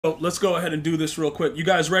So let's go ahead and do this real quick. You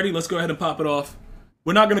guys ready? Let's go ahead and pop it off.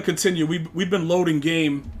 We're not gonna continue. We've been loading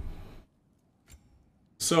game.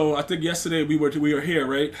 So I think yesterday we were here,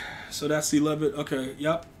 right? So that's 11. Okay,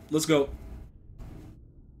 yep. Let's go.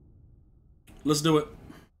 Let's do it.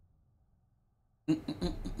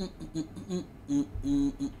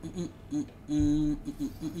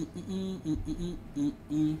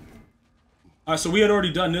 All right, so we had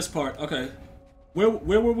already done this part. Okay, where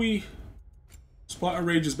were we? Spartan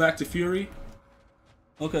Rage is back to Fury.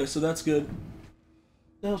 Okay, so that's good. What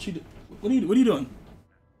the hell she do? What are you doing?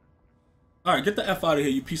 All right, get the F out of here,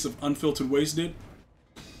 you piece of unfiltered waste, dude.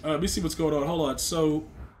 Let me see what's going on. Hold on. So,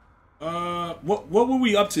 what were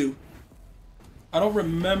we up to? I don't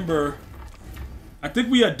remember. I think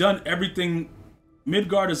we had done everything.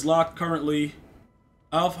 Midgard is locked currently.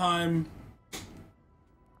 Alfheim.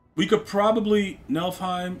 We could probably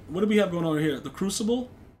Nelfheim. What do we have going on here? The Crucible.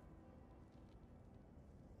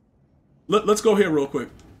 Let's go here real quick.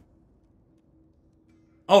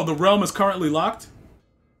 Oh, the realm is currently locked.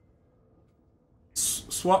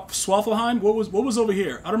 Swaffleheim. What was over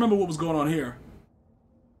here? I don't remember what was going on here.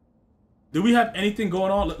 Do we have anything going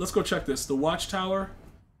on? Let's go check this. The Watchtower.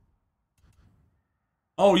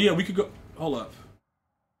 Oh yeah, we could go. Hold up.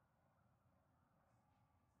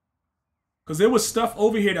 Because there was stuff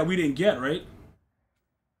over here that we didn't get, right?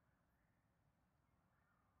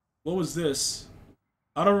 What was this?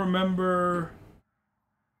 I don't remember.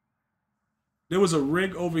 There was a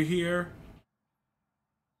rig over here.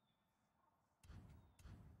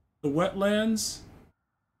 The wetlands?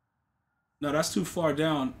 No, that's too far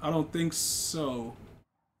down. I don't think so.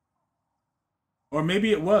 Or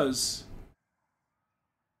maybe it was.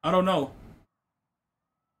 I don't know.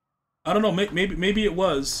 I don't know. Maybe it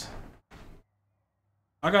was.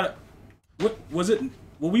 I got. What was it?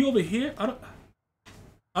 Were we over here? I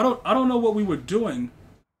don't know what we were doing.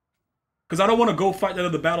 Because I don't want to go fight that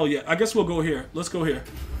other battle yet. I guess we'll go here. Let's go here.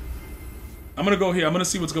 I'm going to go here. I'm going to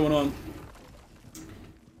see what's going on.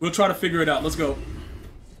 We'll try to figure it out. Let's go.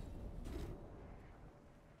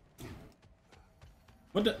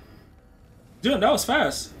 What the? Dude, that was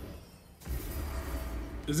fast.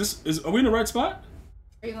 Are we in the right spot?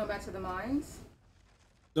 Are you going back to the mines?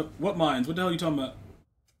 What mines? What the hell are you talking about?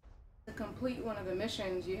 To complete one of the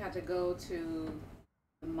missions, you had to go to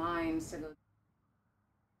the mines to go.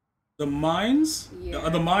 The mines? Yeah.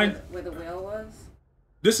 The mine where the whale was.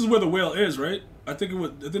 This is where the whale is, right? I think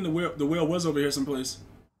the whale was over here someplace.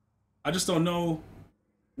 I just don't know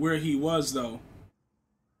where he was though.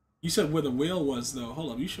 You said where the whale was though.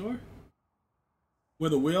 Hold up, you sure? Where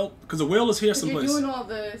the whale? Because the whale is here someplace. You're doing all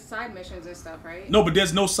the side missions and stuff, right? No, but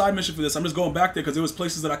there's no side mission for this. I'm just going back there because there was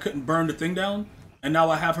places that I couldn't burn the thing down, and now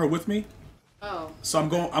I have her with me. Oh. So I'm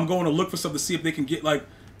going to look for stuff to see if they can get like.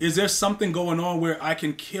 Is there something going on where I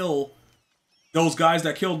can kill those guys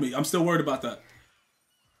that killed me? I'm still worried about that.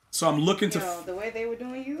 So I'm looking to. The way they were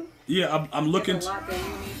doing you. Yeah, I'm looking. There's a lot that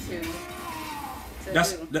you need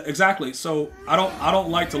to do. Exactly. So I don't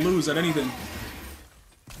like to lose at anything.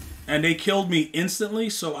 And they killed me instantly,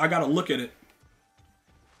 so I gotta look at it.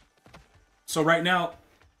 So right now,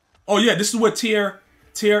 oh yeah, this is where Tier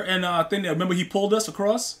and thing there. Remember he pulled us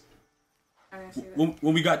across. I didn't see that.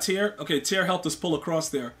 When we got Tier, okay, Tier helped us pull across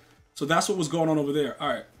there. So that's what was going on over there. All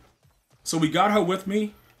right. So we got her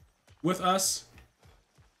with us.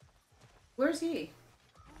 Where's he?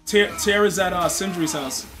 Tier is at Sindri's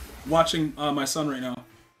house, watching my son right now.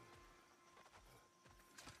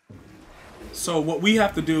 So what we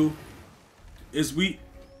have to do is we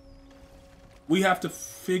have to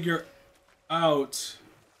figure out.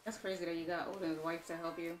 That's crazy that you got Odin's wife to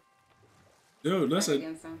help you. Dude,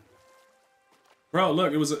 listen. Bro,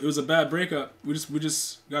 look, it was a bad breakup. We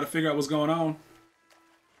just got to figure out what's going on.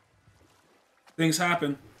 Things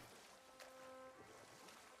happen.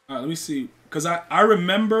 All right, let me see. Cause I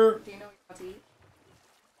remember. Do you know what you're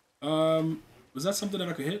about to eat? Was that something that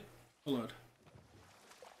I could hit? Hold on.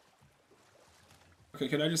 Okay,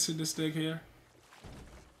 can I just hit this thing here?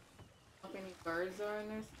 How many birds are in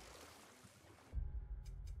this?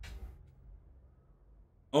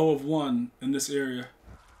 O of 1 in this area.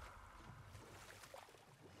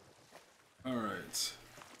 Alright.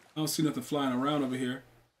 I don't see nothing flying around over here.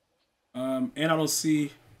 And I don't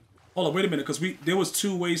see... Hold on, wait a minute, because there was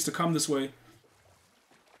 2 ways to come this way.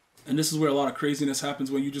 And this is where a lot of craziness happens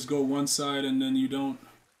when you just go one side and then you don't.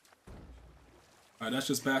 Alright, that's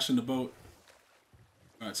just bashing the boat.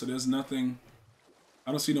 Alright, so there's nothing.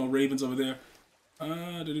 I don't see no ravens over there.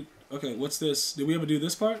 Okay, what's this? Did we ever do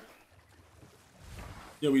this part?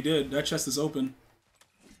 Yeah, we did. That chest is open.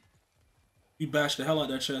 We bashed the hell out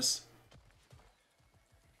of that chest.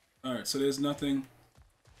 Alright, so there's nothing.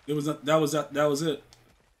 It was that was that was it.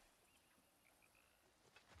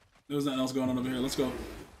 There was nothing else going on over here. Let's go.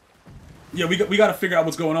 Yeah, we got to figure out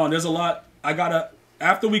what's going on. There's a lot.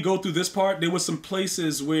 After we go through this part, there was some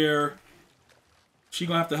places where she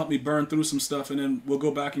gonna have to help me burn through some stuff, and then we'll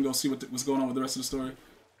go back and go see what's going on with the rest of the story.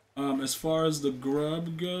 As far as the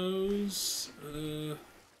grub goes,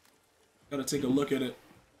 gotta take a look at it.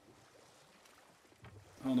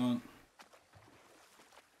 Hold on.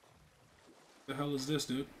 The hell is this,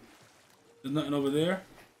 dude? There's nothing over there.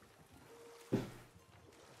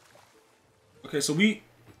 Okay, so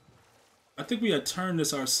I think we had turned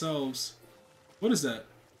this ourselves. What is that?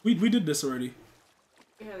 We did this already.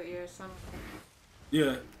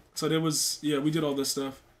 Yeah. So there was, yeah, we did all this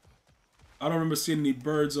stuff. I don't remember seeing any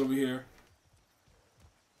birds over here.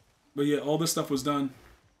 But yeah, all this stuff was done.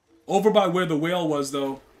 Over by where the whale was,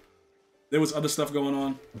 though, there was other stuff going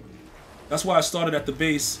on. That's why I started at the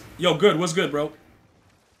base. Yo, good. What's good, bro?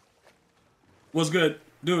 What's good?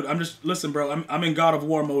 Dude, listen, bro. I'm in God of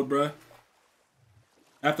War mode, bro.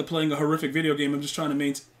 After playing a horrific video game, I'm just trying to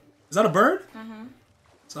maintain... Is that a bird? Mm-hmm.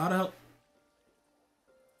 So how the hell...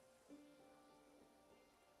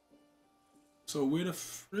 So where the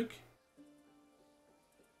frick?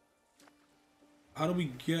 How do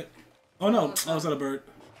we get... Oh no, oh, is that a bird?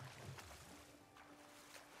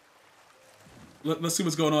 Let's see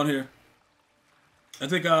what's going on here. I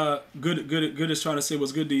think good is trying to say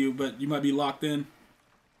what's good to you, but you might be locked in.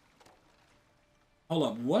 Hold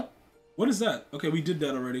up, what? What is that? Okay, we did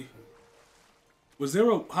that already. Was there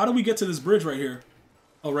a... How do we get to this bridge right here?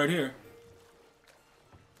 Oh, right here.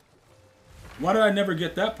 Why did I never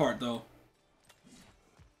get that part, though?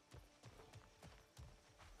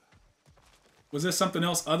 Was there something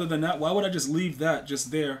else other than that? Why would I just leave that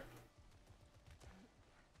just there?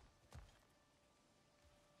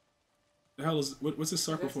 The hell is... What's this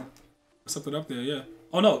circle for? Something up there, yeah.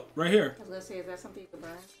 Oh, no. Right here. I was going to say, is that something you can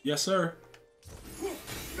burn? Yes, sir.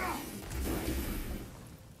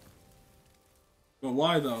 But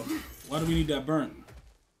why, though? Why do we need that burnt?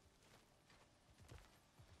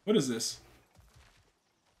 What is this?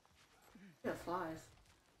 Yeah, flies.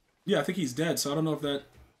 Yeah, I think he's dead, so I don't know if that...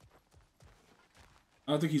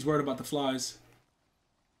 I don't think he's worried about the flies.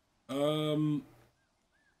 Yo,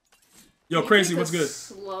 Crazy, what's good?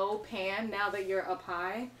 Slow pan, now that you're up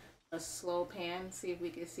high. A slow pan, see if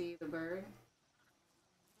we can see the bird.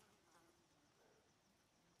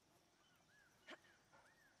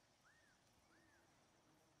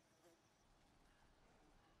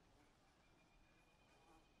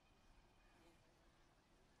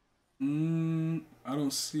 I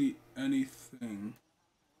don't see anything.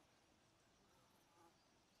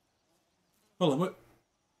 Hold on, what?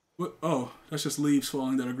 Oh, that's just leaves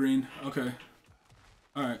falling that are green. Okay.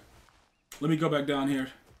 Alright. Let me go back down here.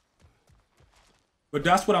 But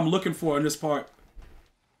that's what I'm looking for in this part.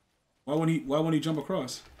 Why won't he jump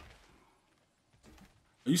across?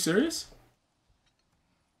 Are you serious?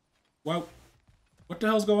 Why? What the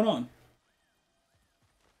hell's going on?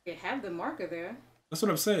 They have the marker there. That's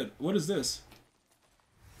what I'm saying. What is this?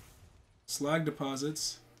 Slag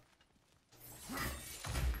deposits.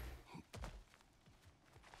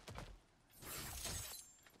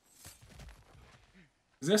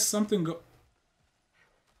 Is there something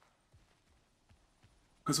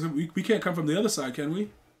because we can't come from the other side, can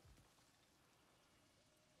we?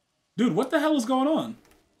 Dude, what the hell is going on?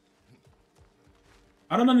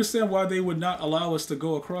 I don't understand why they would not allow us to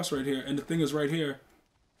go across right here. And the thing is right here.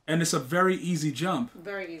 And it's a very easy jump.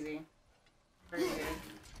 Very easy. Very easy.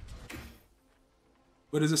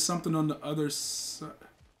 But is there something on the other side?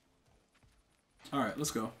 Alright,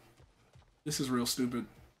 let's go. This is real stupid.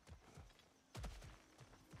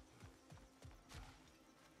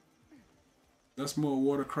 That's more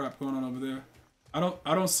water crap going on over there. I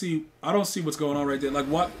don't see what's going on right there. Like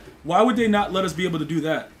why would they not let us be able to do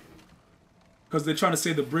that? Because they're trying to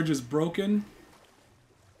say the bridge is broken.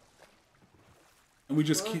 And we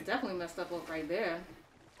just can't. It's definitely messed up right there.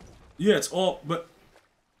 Yeah, it's all but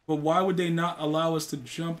why would they not allow us to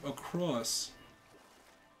jump across?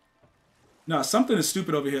 Nah, something is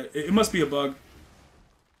stupid over here. It must be a bug.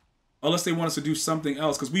 Unless they want us to do something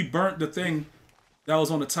else. Because we burnt the thing that was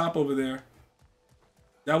on the top over there.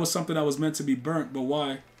 That was something that was meant to be burnt, but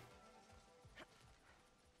why?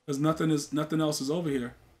 Because nothing else is over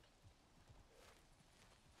here.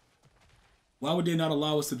 Why would they not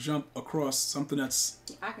allow us to jump across something that's...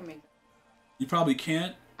 I can make that. You probably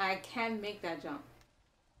can't? I can make that jump.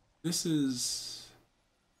 This is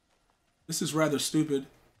rather stupid.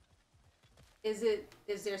 Is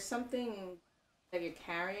there something that you're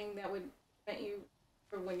carrying that would prevent you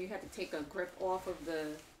from when you have to take a grip off of the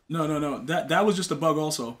No. That was just a bug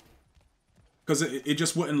also. Because it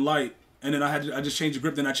just wouldn't light. And then I just changed the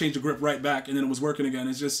grip, then I changed the grip right back, and then it was working again.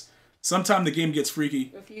 It's just, sometimes the game gets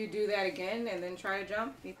freaky. If you do that again and then try to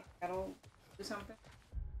jump, do you think that'll do something?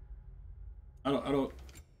 I don't, hold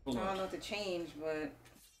I on. don't know what to change, but...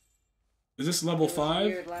 Is this level 5?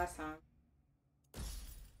 Weird last time.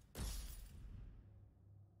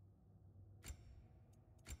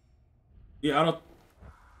 Yeah,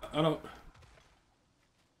 I don't...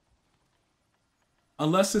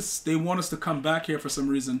 Unless they want us to come back here for some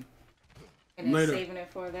reason. And then later. Saving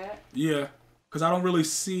it for that? Yeah, because I don't really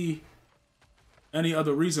see any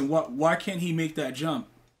other reason. Why can't he make that jump?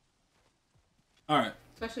 Alright.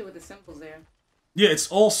 Especially with the symbols there. Yeah, it's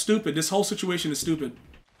all stupid. This whole situation is stupid.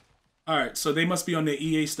 Alright, so they must be on their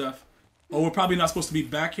EA stuff. Oh, we're probably not supposed to be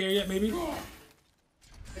back here yet, maybe?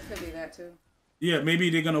 It could be that too. Yeah, maybe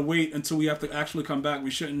they're going to wait until we have to actually come back. We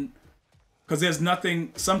shouldn't... Because there's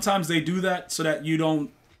nothing... Sometimes they do that so that you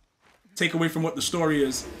don't take away from what the story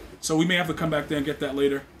is. So we may have to come back there and get that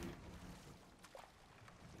later.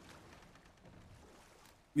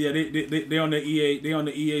 Yeah, they on the EA... They on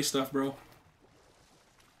the EA stuff, bro.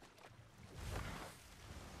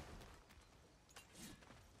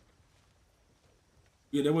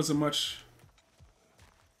 Yeah, there wasn't much...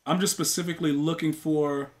 I'm just specifically looking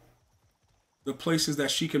for the places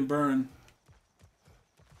that she can burn.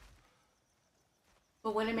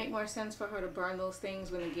 But wouldn't it make more sense for her to burn those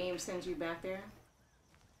things when the game sends you back there?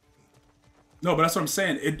 No, but that's what I'm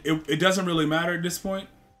saying. It doesn't really matter at this point.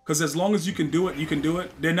 Because as long as you can do it, you can do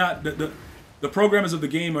it. They're not... The programmers of the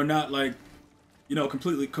game are not like, you know,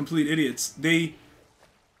 complete idiots. They...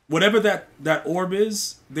 Whatever that orb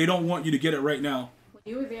is, they don't want you to get it right now. When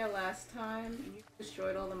you were there last time, you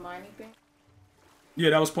destroyed all the mining things?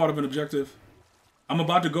 Yeah, that was part of an objective. I'm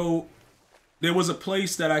about to go... There was a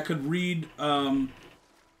place that I could read... that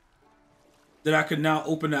I could now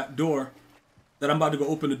open that door. That I'm about to go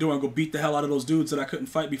open the door and go beat the hell out of those dudes that I couldn't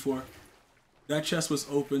fight before. That chest was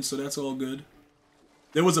open, so that's all good.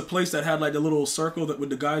 There was a place that had like the little circle that with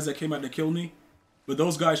the guys that came out to kill me. But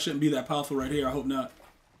those guys shouldn't be that powerful right here. I hope not.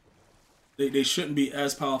 They shouldn't be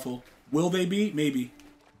as powerful. Will they be? Maybe.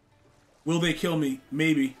 Will they kill me?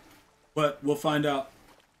 Maybe. But we'll find out.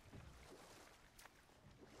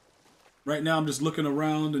 Right now I'm just looking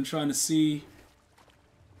around and trying to see,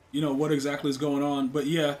 you know, what exactly is going on. But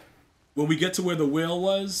yeah, when we get to where the whale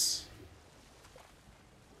was,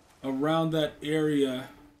 around that area,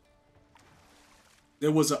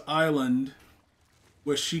 there was an island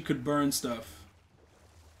where she could burn stuff.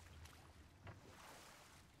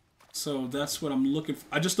 So that's what I'm looking for.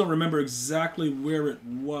 I just don't remember exactly where it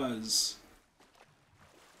was.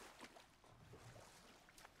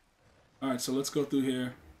 Alright, so let's go through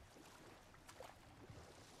here.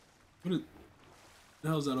 What the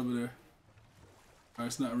hell is that over there? Alright,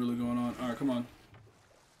 it's not really going on. Alright, come on.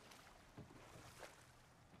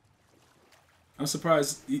 I'm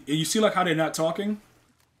surprised. You see like how they're not talking?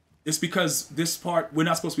 It's because this part, we're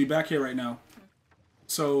not supposed to be back here right now.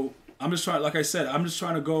 So, I'm just trying, like I said, I'm just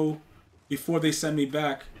trying to go before they send me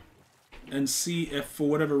back and see if for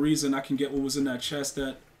whatever reason I can get what was in that chest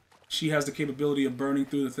that she has the capability of burning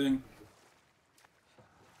through the thing.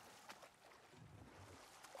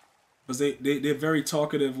 Because they're very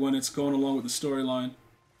talkative when it's going along with the storyline.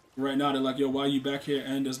 Right now they're like, yo, why are you back here?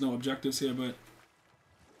 And there's no objectives here, but...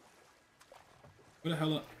 What the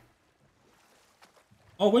hell?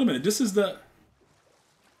 Oh, wait a minute. This is the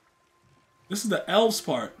elves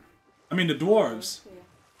part. I mean, the dwarves.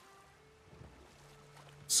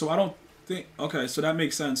 So I don't think... Okay, so that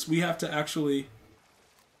makes sense. We have to actually...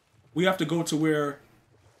 We have to go to where...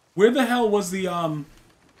 Where the hell was the...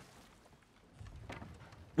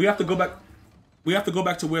 We have to go back... We have to go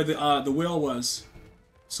back to where the whale was.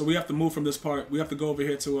 So we have to move from this part. We have to go over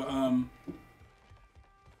here to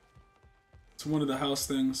one of the house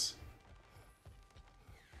things.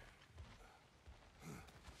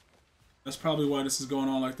 That's probably why this is going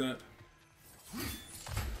on like that.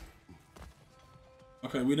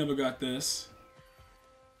 Okay, we never got this.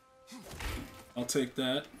 I'll take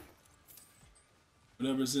that.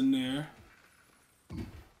 Whatever's in there.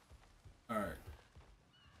 Alright.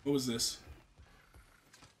 What was this?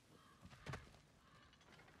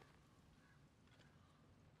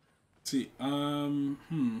 Let's see,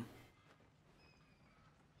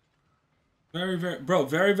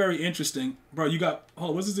 Very, very interesting. Bro, you got...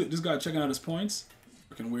 Oh, what's this guy checking out his points?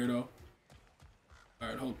 Freaking weirdo.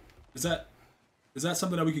 Alright, hold. Is that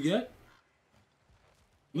something that we could get?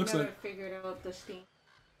 Looks like... figured out the Steam.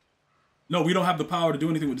 No, we don't have the power to do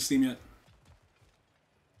anything with the Steam yet.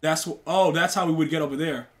 That's how we would get over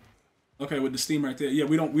there. Okay, with the Steam right there. Yeah,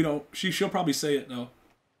 we don't. She'll probably say it though.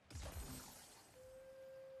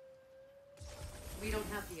 We don't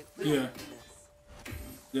have the equipment for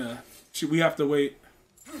this. Yeah. We have to wait.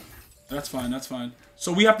 That's fine. That's fine.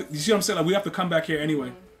 So we have to. You see what I'm saying? Like we have to come back here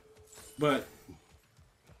anyway. But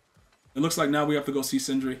it looks like now we have to go see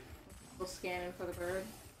Sindri. Go scanning for the bird.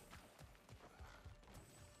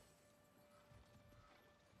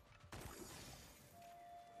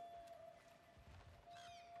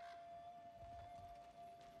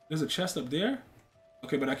 There's a chest up there?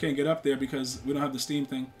 Okay, but I can't get up there because we don't have the Steam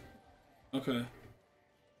thing. Okay.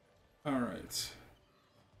 Alright.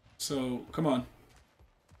 So, come on.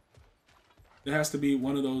 There has to be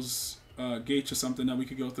one of those gates or something that we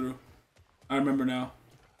could go through. I remember now.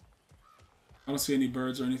 I don't see any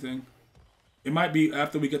birds or anything. It might be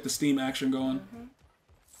after we get the Steam action going. Mm-hmm.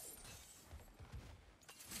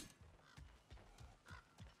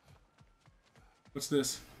 What's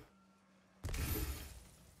this?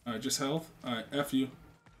 Alright, just health? Alright, F you.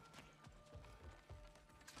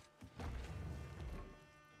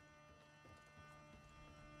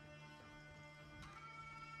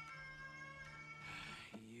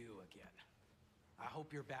 You again. I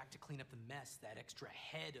hope you're back to clean up the mess that extra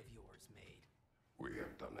head of yours made. We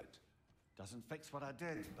have done it. Doesn't fix what I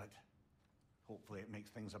did, but hopefully it makes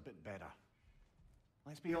things a bit better.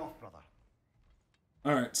 Let's be off, brother.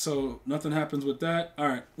 Alright, so nothing happens with that.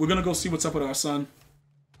 Alright, we're gonna go see what's up with our son.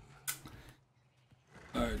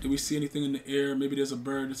 Alright, do we see anything in the air? Maybe there's a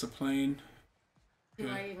bird, it's a plane. You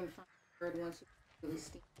might even find a bird once you do the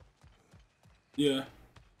Steam. Yeah.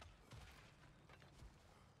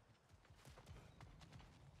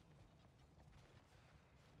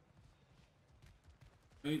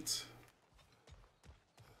 Right.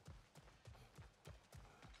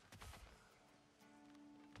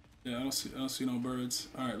 Yeah, I don't see no birds.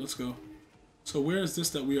 All right, let's go. So where is this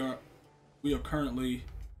that we are currently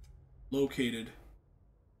located?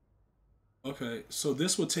 Okay, so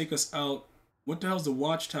this will take us out. What the hell's the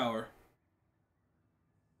watchtower?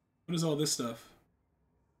 What is all this stuff?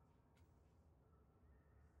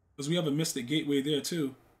 Because we have a mystic gateway there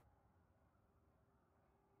too.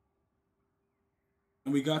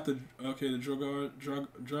 And we got the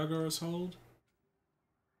Dragar's hold.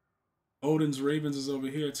 Odin's Ravens is over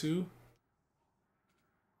here too.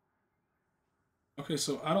 Okay,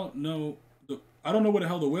 so I don't know where the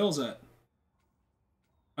hell the whale's at.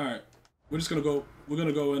 Alright. We're gonna go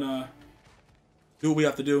and do what we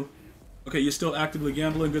have to do. Okay, you're still actively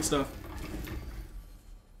gambling, good stuff.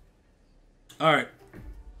 Alright.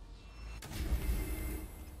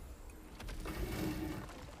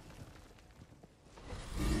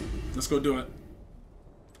 Let's go do it.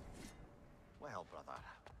 Well, brother,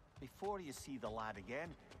 before you see the lad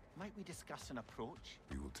again, might we discuss an approach?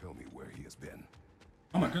 You will tell me where he has been.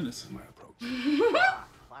 Oh my goodness. My approach.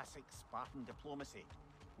 Classic Spartan diplomacy.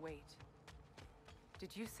 Wait.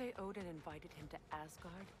 Did you say Odin invited him to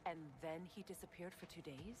Asgard and then he disappeared for 2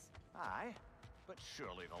 days? Aye, but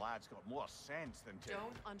surely the lad's got more sense than to...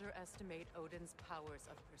 Don't underestimate Odin's powers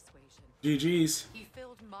of persuasion. GG's. He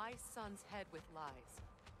filled my son's head with lies.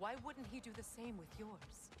 Why wouldn't he do the same with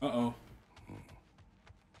yours? Uh-oh.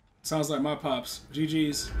 Sounds like my pops.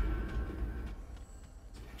 GG's.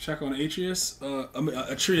 Check on Atreus.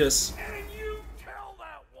 Atreus. And you tell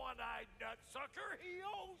that one-eyed nutsucker he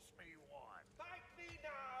owes me one. Thank me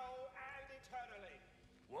now and eternally.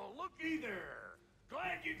 Well, looky there.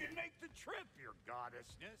 Glad you can make the trip, your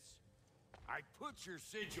goddessness. I put your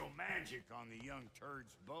sigil magic on the young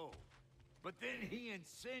turd's bow. But then he and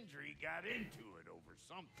Sindri got into it over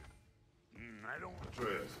something. I don't...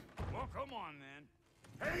 Atreus. Well, come on, then.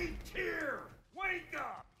 Hey, Tyr! Wake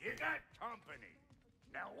up! You got company.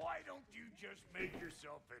 Now, why don't you just make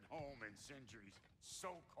yourself at home in Sindri's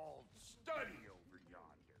so-called study over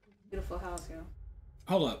yonder? Beautiful house, yo.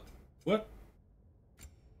 Hold up. What?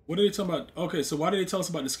 What are they talking about? Okay, so why did they tell us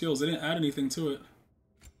about the skills? They didn't add anything to it.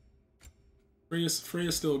 Freya's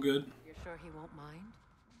still good. You're sure he won't mind?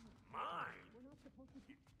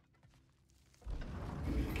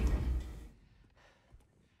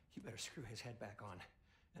 You better screw his head back on.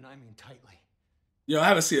 And I mean tightly. Yo, I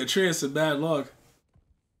haven't seen Atreus in bad luck.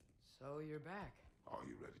 So you're back. Are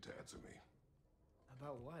you ready to answer me?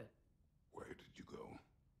 About what? Where did you go?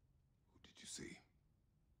 Who did you see?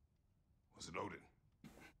 Was it Odin?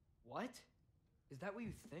 What? Is that what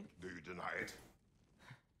you think? Do you deny it?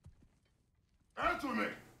 Answer me!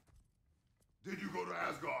 Did you go to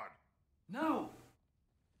Asgard? No!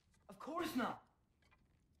 Of course not!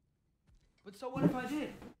 But so what if I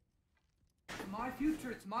did? It's my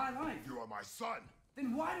future, it's my life. You are my son.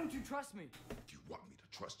 Then why don't you trust me? If you want me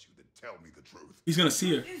to trust you, then tell me the truth. He's gonna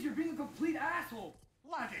see her. You're being a complete asshole.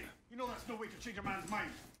 Laddie, you know that's no way to change a man's mind.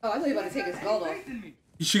 Oh, I thought you were about to take his gold off.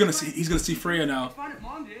 He's gonna see Freya now. Find it,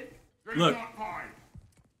 Mom did. Look.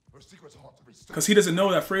 Her secrets are hard to restore. Because he doesn't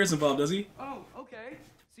know that Freya's involved, does he? Oh, okay.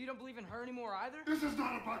 So you don't believe in her anymore either? This is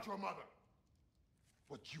not about your mother.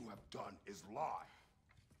 What you have done is lie.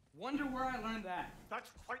 Wonder where I learned that.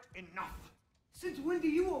 That's quite enough. Since when do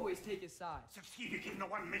you always take his side? Since he became the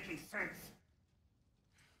one making sense.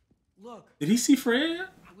 Look, Did he see Freya?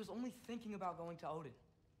 I was only thinking about going to Odin.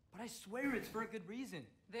 But I swear it's for a good reason.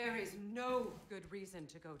 There is no good reason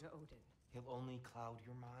to go to Odin. He'll only cloud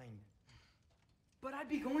your mind. But I'd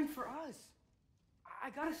be going for us. I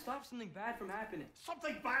gotta stop something bad from happening.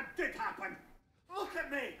 Something bad did happen. Look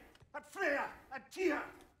at me, at Freya, at Tia.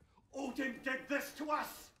 Odin did this to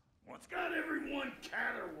us. What's got everyone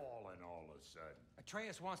caterwauling all of a sudden?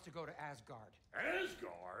 Atreus wants to go to Asgard.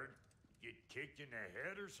 Asgard? Get kicked in the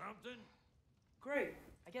head or something? Great.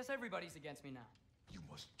 I guess everybody's against me now. You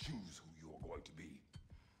must choose who you are going to be.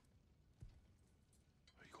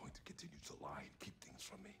 Are you going to continue to lie and keep things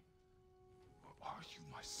from me? Or are you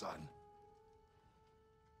my son?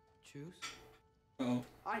 Choose? Oh.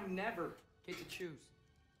 I never get to choose.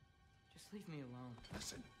 Just leave me alone.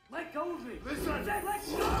 Listen. Let go of me! Listen! Let go!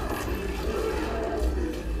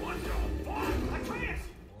 What the fuck? Atreus!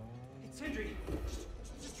 It's Sindri.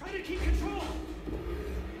 Just try to keep control!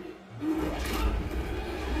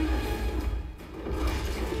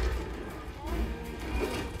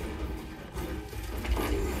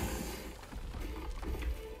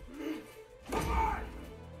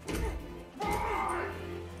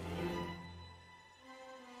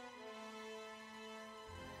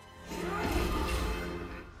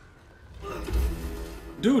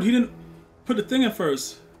 Dude, he didn't put the thing in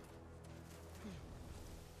first.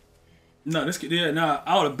 No, this kid, yeah, nah,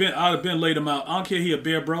 I would have been laid him out. I don't care he a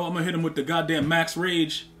bear, bro. I'm gonna hit him with the goddamn max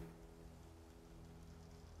rage.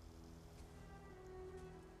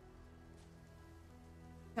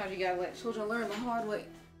 Sometimes you gotta let children learn the hard way.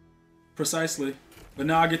 Precisely. But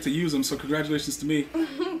now I get to use them, so congratulations to me.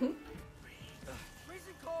 Freezing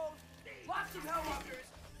cold, lots of helicopters,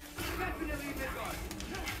 definitely Midgard.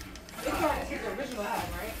 Midgard is his original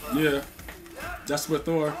home, right? Yeah. That's with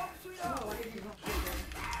Thor.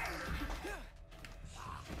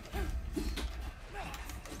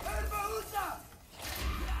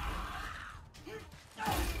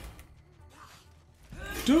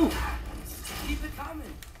 Dude! Keep it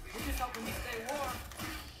coming. We're just helping you stay warm.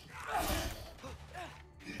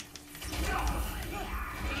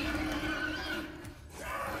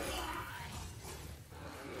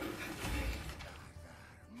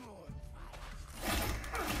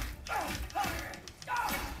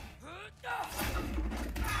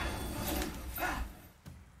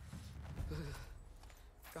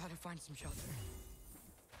 Gotta find some shelter.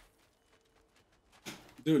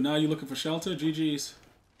 Dude, now you looking for shelter? GG's.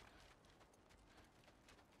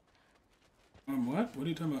 What? What are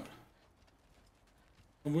you talking about?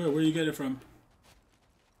 From where? Where you get it from?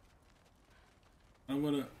 I don't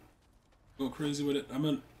wanna go crazy with it.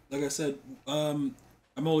 Like I said, I'm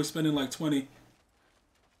only spending like 20.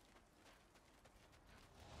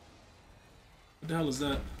 What the hell is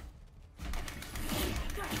that?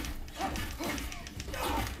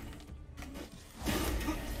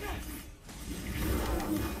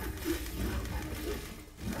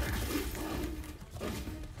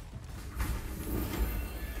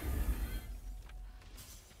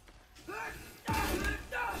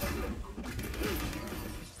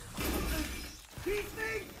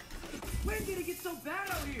 When did it get so bad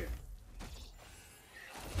out here?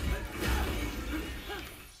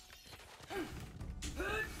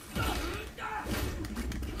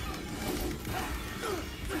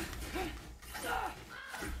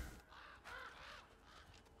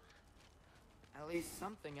 At least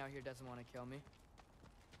something out here doesn't want to kill me.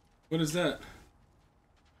 What is that?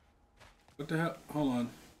 What the hell? Hold on.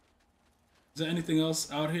 Is there anything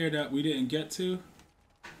else out here that we didn't get to?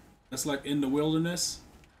 That's like in the wilderness?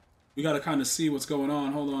 We gotta kind of see what's going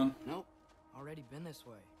on. Hold on. Nope. Already been this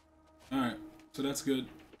way. Alright. So that's good.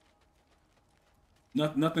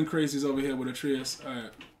 Nothing crazy's over here with Atreus.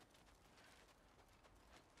 Alright.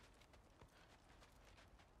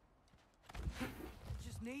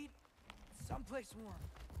 Just need someplace warm.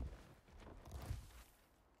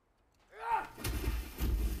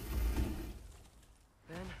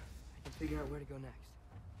 Then I can figure out where to go next.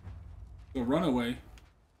 The runaway.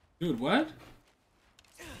 Dude, what?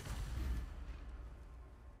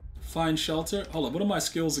 Find shelter. Hold up. What are my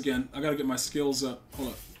skills again? I gotta get my skills up. Hold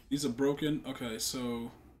up. These are broken. Okay, so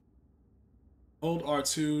Hold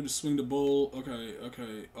R2 to swing the bowl. Okay,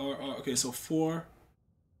 okay. Okay, so 4.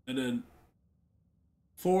 And then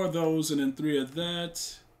 4 of those, and then 3 of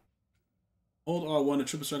that. Hold R1 to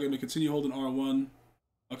triple strike and continue holding R1.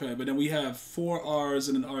 Okay, but then we have 4 R's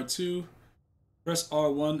and an R2. Press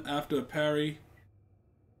R1 after a parry.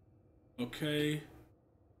 Okay.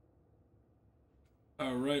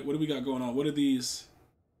 Alright, what do we got going on? What are these?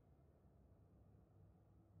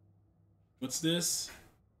 What's this?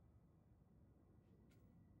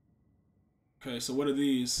 Okay, so what are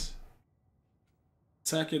these?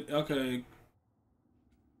 Attack it. Okay.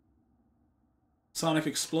 Sonic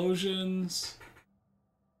explosions.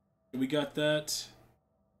 We got that.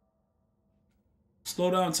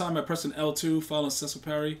 Slow down time by pressing L2, following successful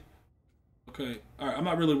parry. Okay, alright, I'm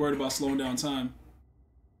not really worried about slowing down time.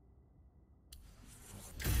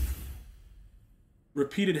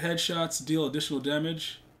 Repeated headshots deal additional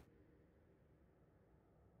damage.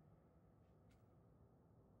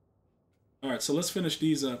 Alright, so let's finish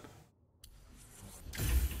these up.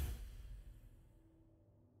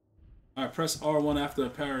 Alright, press R1 after a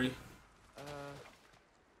parry.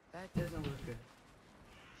 That doesn't look good.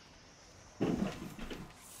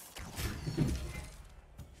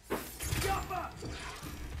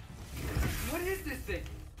 What is this thing?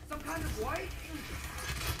 Some kind of white?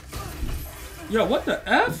 Yo, what the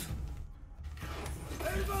F?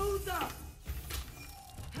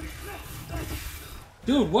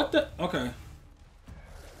 Dude, what the? Okay.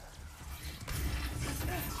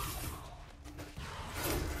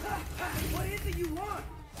 What is it you want?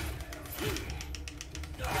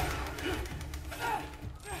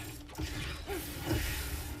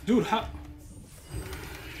 Dude, how?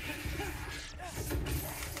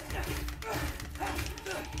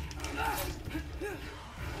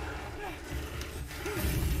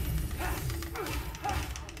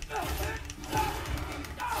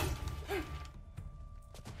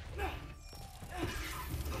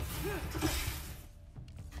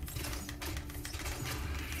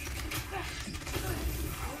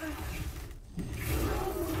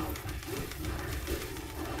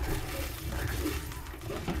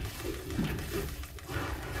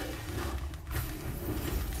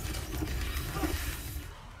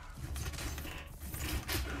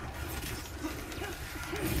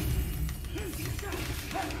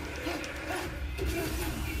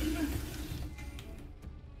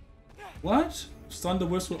 What? Stun the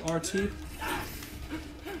Wisp with R2?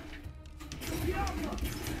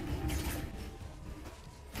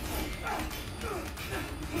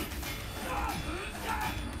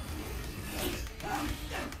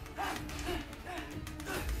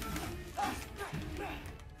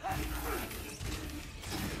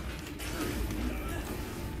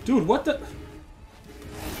 Dude, what the?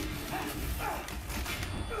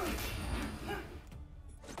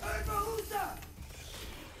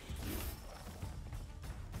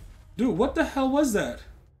 Dude, what the hell was that?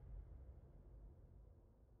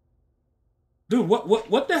 Dude,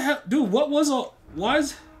 what the hell? Dude, what was all? Why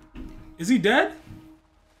is he dead?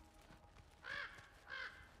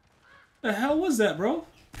 The hell was that, bro?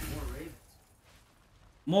 More ravens.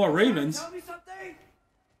 More ravens? Tell me something.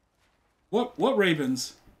 What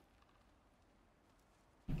ravens?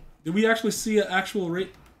 Did we actually see an actual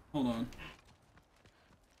Hold on.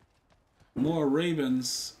 More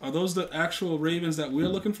ravens. Are those the actual ravens that we're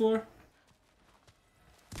looking for?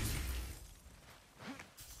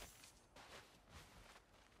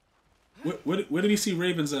 Where did he see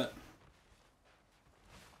ravens at?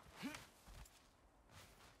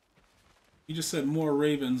 He just said more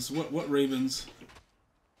ravens. What ravens?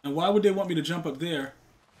 And why would they want me to jump up there?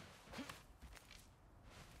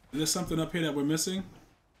 Is there something up here that we're missing?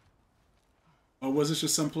 Or was this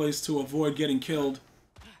just some place to avoid getting killed?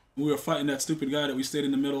 We were fighting that stupid guy that we stayed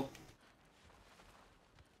in the middle.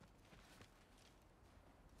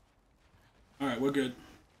 Alright, we're good.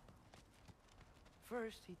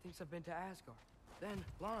 First, he thinks I've been to Asgard. Then,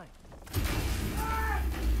 blind.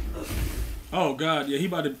 Oh god, yeah, he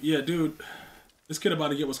about to... Yeah, dude. This kid about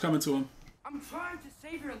to get what's coming to him. I'm trying to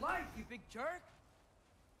save your life, you big jerk!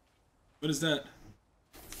 What is that?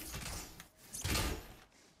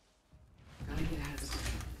 Gotta get out of this.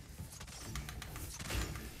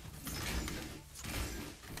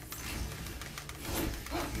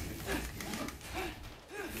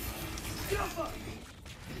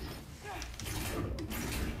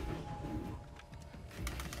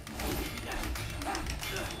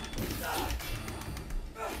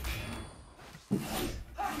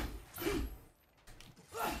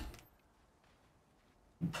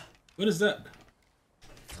 What is that?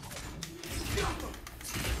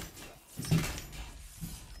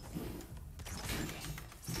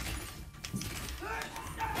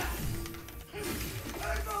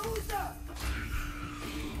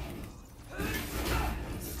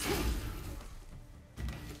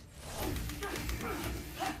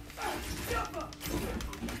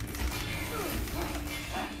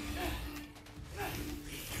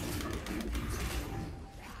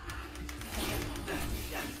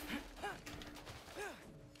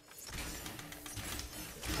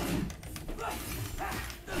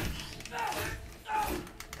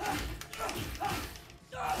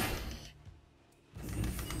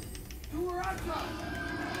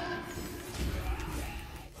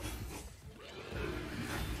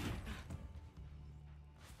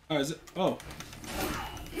 Alright, is it? Oh.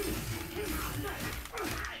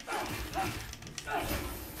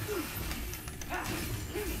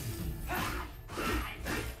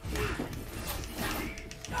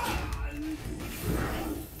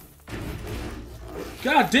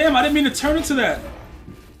 God damn, I didn't mean to turn into that.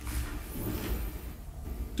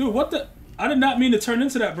 Dude, what the? I did not mean to turn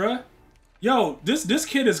into that, bruh. Yo, this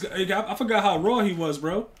kid is... I forgot how raw he was,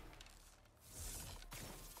 bro.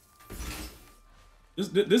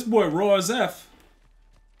 This boy raw as F.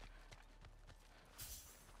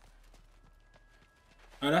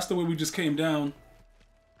 Alright, that's the way we just came down.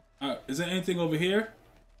 Alright, is there anything over here?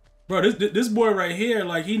 Bro, this boy right here,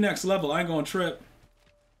 like, he next level. I ain't gonna trip.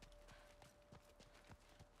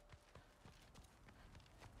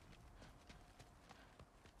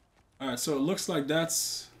 Alright, so it looks like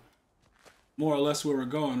that's more or less where we're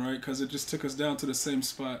going, right? Because it just took us down to the same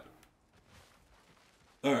spot.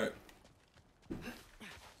 Alright.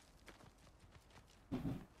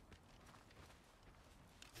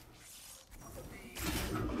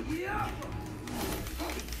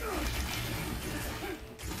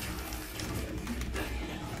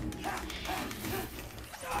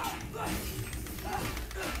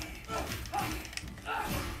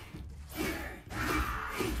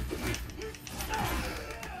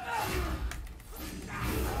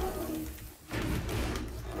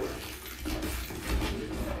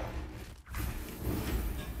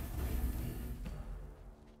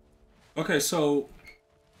 Okay, so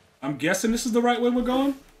I'm guessing this is the right way we're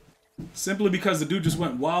going? Simply because the dude just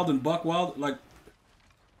went wild and buck wild. Like,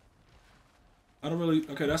 I don't really...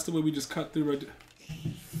 Okay, that's the way we just cut through right there.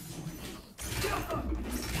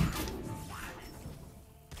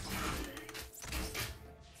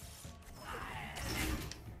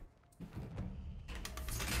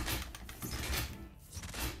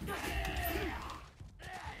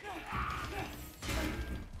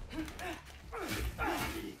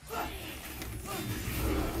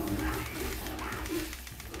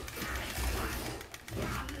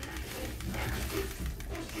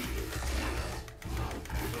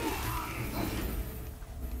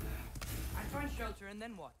 And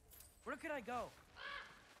then what? Where could I go?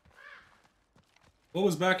 What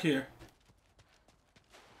was back here?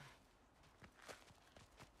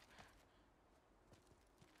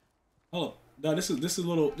 Oh, no, this is a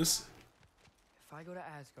little this. If I go to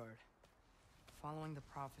Asgard, following the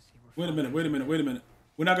prophecy. Wait a minute.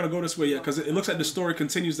 We're not gonna go this way yet because it looks like the story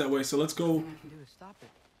continues that way. So let's go. I can do is stop it.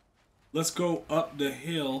 Let's go up the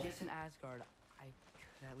hill. I guess in Asgard, I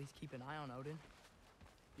could at least keep an eye on Odin.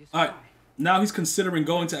 All right. Now he's considering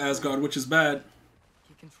going to Asgard, which is bad.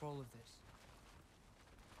 Get control of this.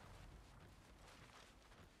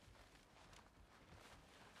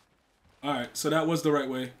 Alright, so that was the right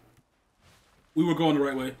way. We were going the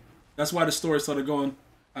right way. That's why the story started going.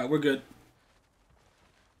 Alright, we're good.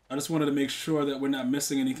 I just wanted to make sure that we're not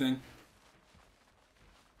missing anything.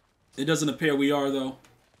 It doesn't appear we are, though.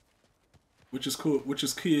 Which is cool. Which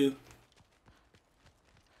is key.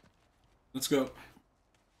 Let's go.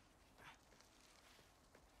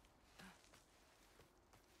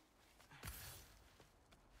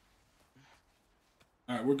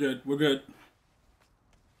 Alright, we're good. We're good.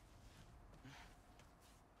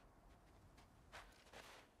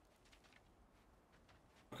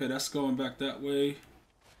 Okay, that's going back that way.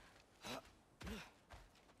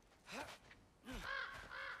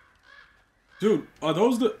 Dude, are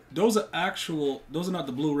those those are actual, those are not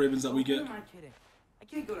the blue ravens that we get. Who am I kidding? I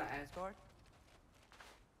can't go to Asgard.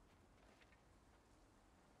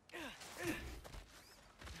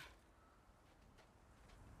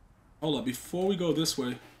 Hold up, before we go this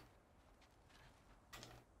way.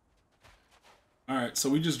 Alright, so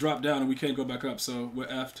we just dropped down and we can't go back up, so we're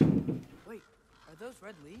effed. Wait, are those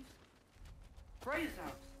red leaves? Freya's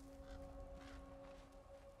house.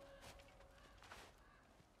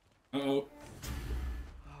 Uh-oh.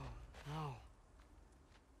 Oh, no.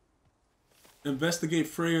 Investigate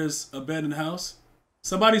Freya's abandoned house.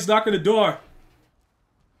 Somebody's knocking the door.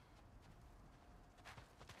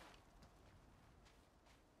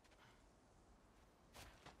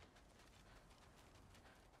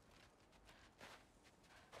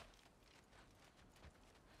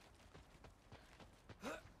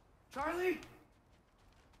 Charlie?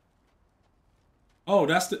 Oh,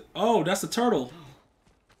 that's the turtle.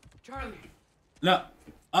 Charlie. Now,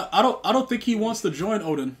 I don't think he wants to join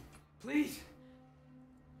Odin. Please.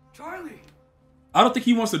 Charlie. I don't think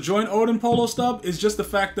he wants to join Odin, Polo Stub. It's just the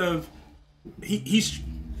fact of he's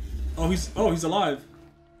alive.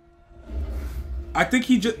 I think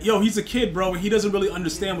he's a kid, bro, and he doesn't really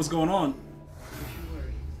understand what's going on.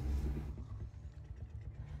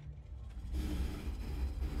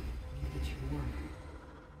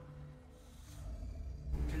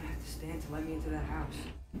 to let me into that house.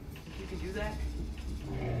 Think you can do that?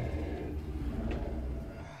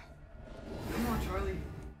 Come on, Charlie.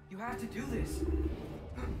 You have to do this.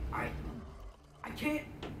 I can't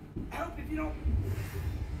help if you don't.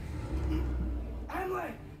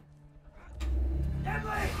 Emily!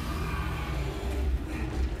 Emily!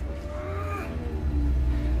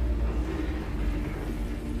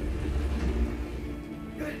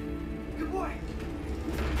 Good boy.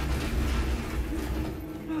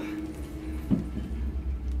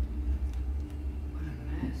 What a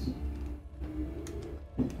mess.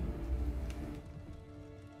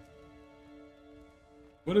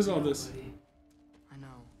 What is all this? Buddy. I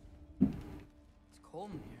know. It's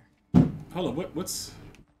cold in here. Hold on, what's...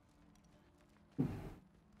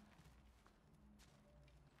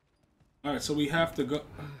 Alright, so we have to go...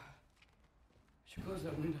 Should close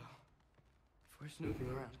that window before snooping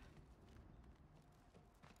around.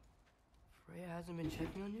 Freya hasn't been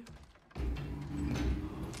checking on you?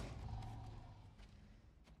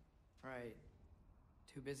 Right.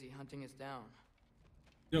 Too busy hunting us down.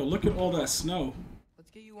 Yo, look at all that snow.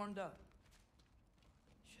 Let's get you warmed up.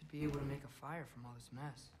 Should be able to make a fire from all this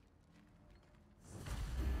mess.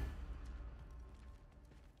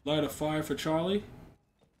 Light a fire for Charlie?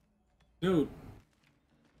 Dude,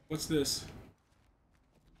 what's this?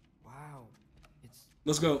 Wow, it's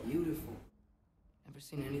Let's go. beautiful. Never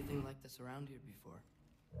seen anything like this around here before.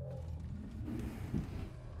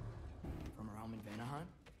 From her home in Vanaheim?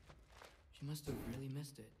 She must have really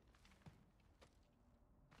missed it.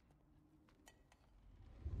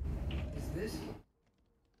 Is this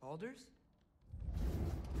Baldur's?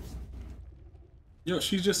 Yo,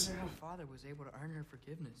 she's just... I wonder how Father was able to earn her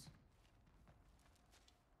forgiveness.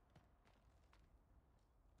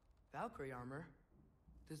 Valkyrie armor?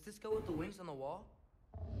 Does this go with the wings on the wall?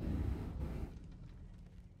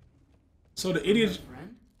 So the idiot...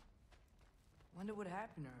 Friend? Wonder what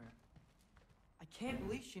happened to her. I can't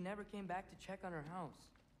believe she never came back to check on her house.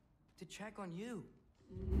 To check on you.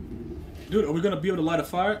 Dude, are we gonna be able to light a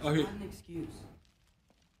fire? Oh, here. Not an excuse.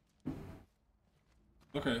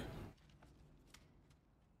 Okay.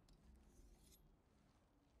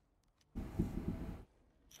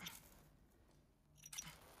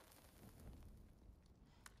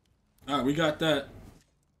 Alright, we got that.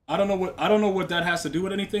 I don't know what that has to do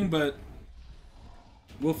with anything, but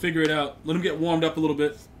we'll figure it out. Let him get warmed up a little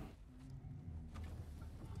bit.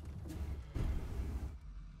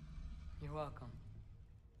 You're welcome.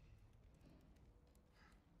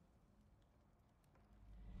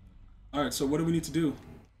 Alright, so what do we need to do?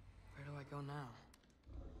 Where do I go now?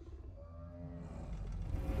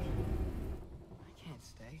 I can't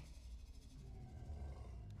stay.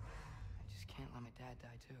 I just can't let my dad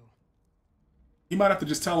die too. He might have to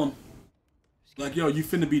just tell him. Like, yo, you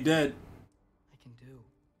finna be dead. I can do.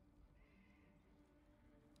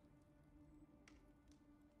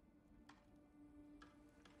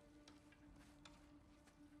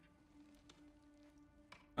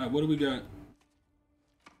 Alright, what do we got?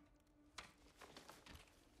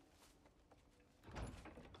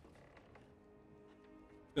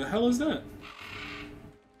 The hell is that?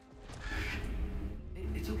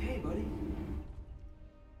 It's okay, buddy.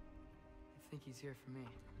 I think he's here for me.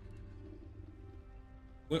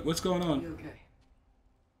 What's going on? Be okay.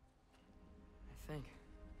 I think.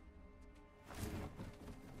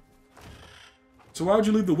 So why would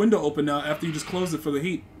you leave the window open now after you just closed it for the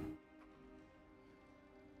heat?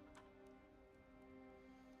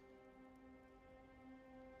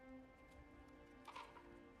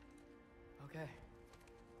 Okay.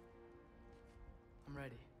 I'm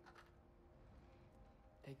ready.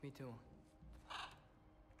 Take me to him.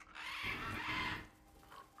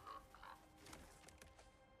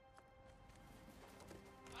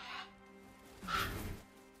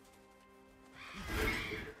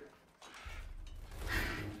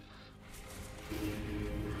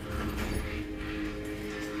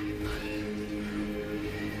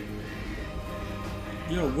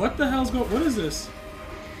 Yo, what the hell's going? What is this?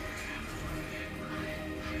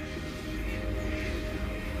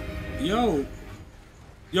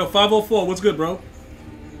 Yo, 504. What's good, bro?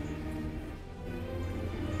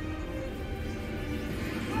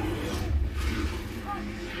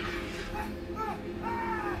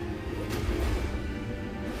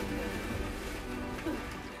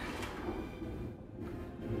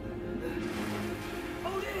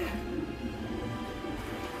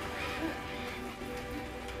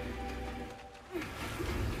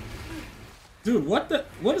 Dude,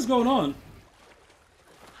 what is going on?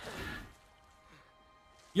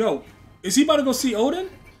 Yo, is he about to go see Odin?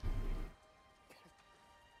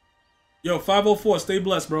 Yo, 504, stay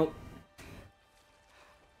blessed, bro.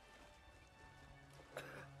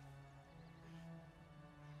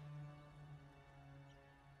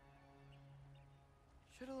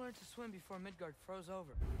 swim before Midgard froze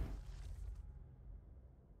over.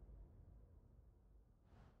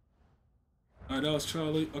 Alright, that was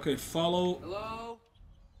Charlie. Okay, follow. Hello?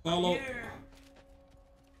 Follow. Here.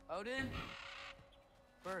 Odin?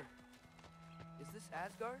 Bird. Is this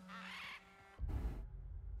Asgard?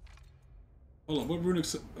 Hold on, what runic?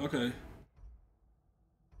 Okay.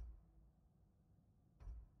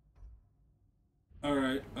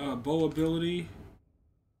 Alright, bow ability.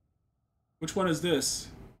 Which one is this?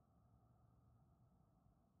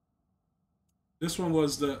 This one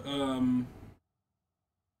was the,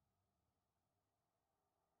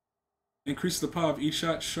 increase the power of each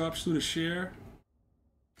shot, sharpshooter share.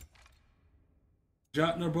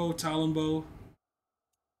 Jotner bow, Talon bow.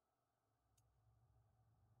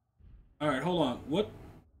 Alright, hold on. What?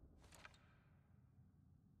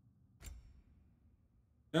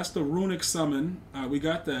 That's the runic summon. Alright, we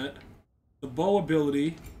got that. The bow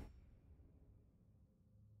ability.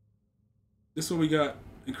 This one we got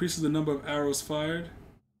increases the number of arrows fired.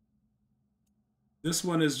 This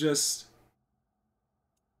one is just...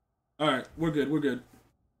 Alright, we're good, we're good.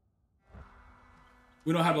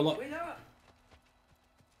 We don't have a lot.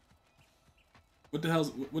 What the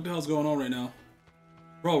hell's going on right now?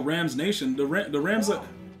 Bro, Rams Nation. The Rams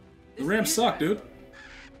suck, dude.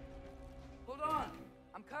 Hold on,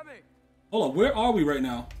 I'm coming. Hold on, where are we right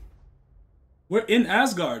now? We're in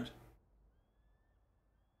Asgard.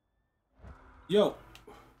 Yo.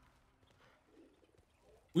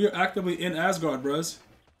 We are actively in Asgard, bros.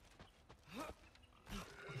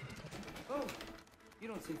 Oh, you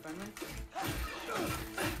don't seem friendly.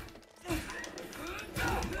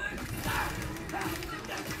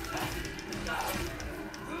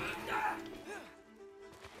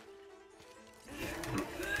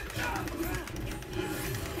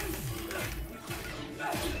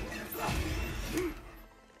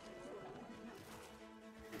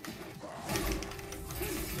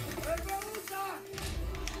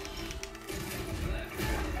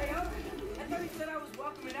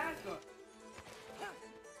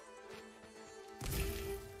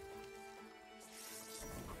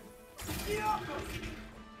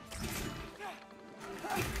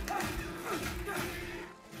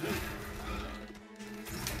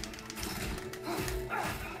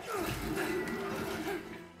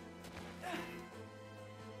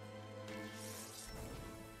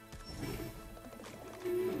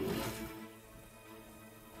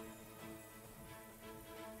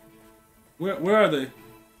 Where are they?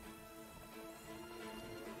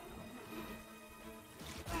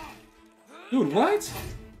 Dude, what?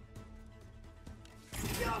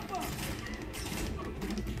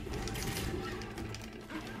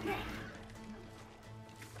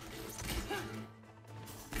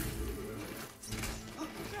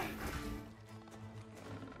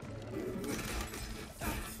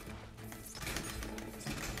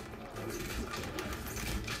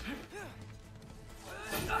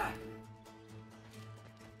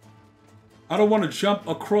 I don't want to jump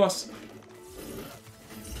across.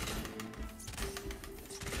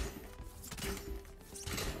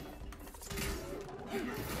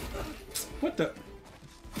 What the?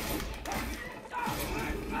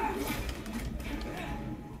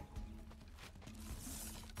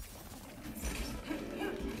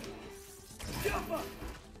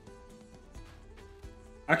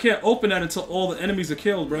 I can't open that until all the enemies are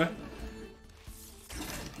killed, bruh.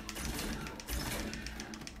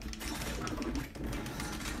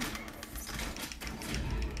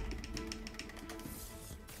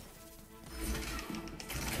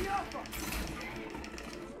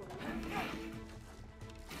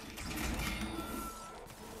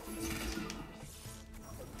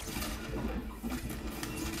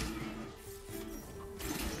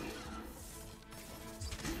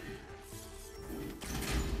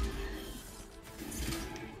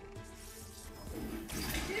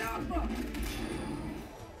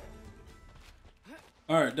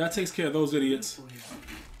 Alright, that takes care of those idiots.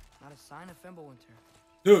 Not a sign of Fimbulwinter.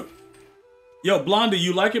 Dude. Yo, Blondie,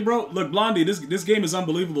 you like it, bro? Look, Blondie, this game is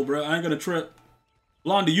unbelievable, bro. I ain't gonna trip.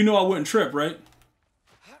 Blondie, you know I wouldn't trip, right?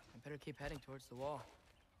 I better keep heading towards the wall.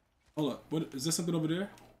 Hold up. What, is there something over there?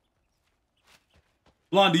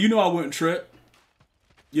 Blondie, you know I wouldn't trip.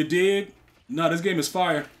 You dig? Nah, this game is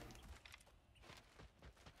fire.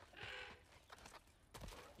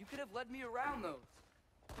 You could have led me around those.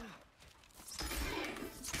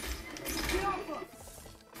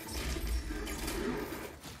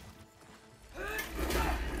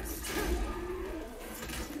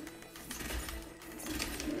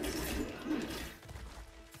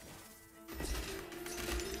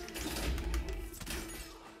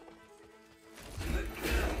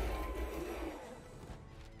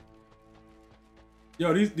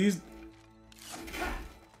 Yo, these.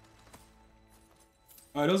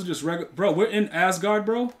 Alright, those are just regular. Bro, we're in Asgard,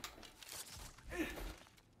 bro.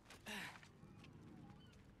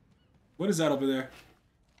 What is that over there?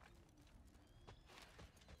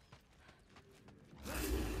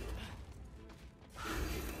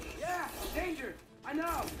 Yeah, danger. I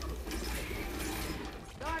know.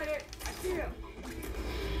 Got it. I see him.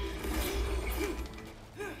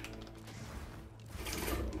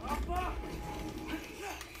 Alpha.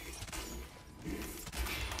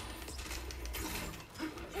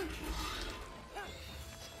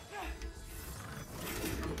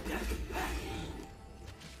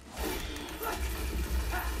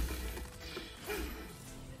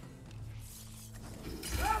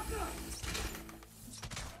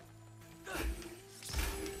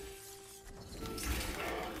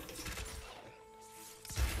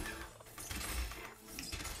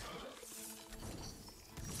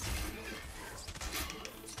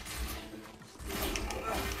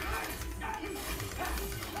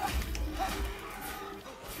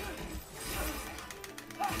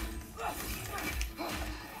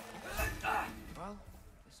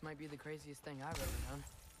 Might be the craziest thing I've ever done,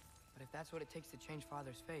 but if that's what it takes to change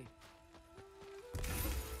Father's fate.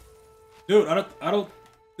 Dude, I don't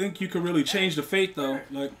think you can really change the fate though.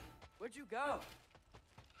 Like, where'd you go?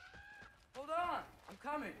 Hold on, I'm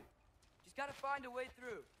coming. Just gotta find a way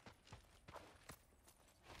through.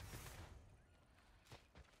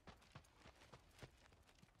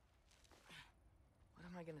 What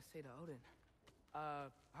am I gonna say to Odin?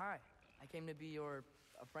 Hi. I came to be your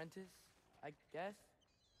apprentice, I guess.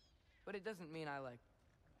 But it doesn't mean I, like,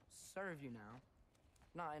 serve you now.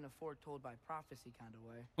 Not in a foretold by prophecy kind of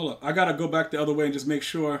way. hold up, I gotta go back the other way and just make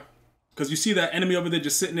sure. Because you see that enemy over there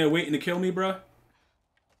just sitting there waiting to kill me, bruh?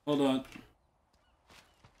 Hold on.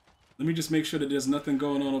 Let me just make sure that there's nothing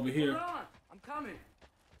going on over here. Hold on, I'm coming.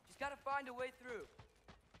 Just gotta find a way through.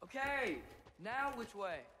 Okay, now which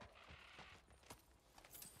way?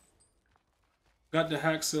 Got the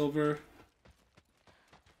hack silver.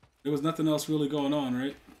 There was nothing else really going on,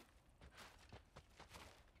 right?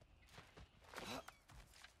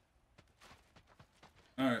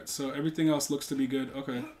 Alright, so everything else looks to be good.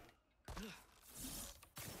 Okay.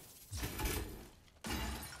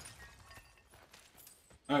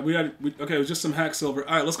 Alright, okay, it was just some hack silver.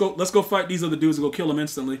 Alright, let's go fight these other dudes and go kill them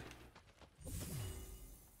instantly.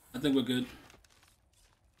 I think we're good.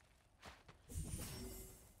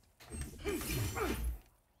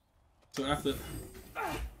 So after...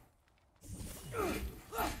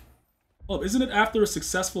 Oh, isn't it after a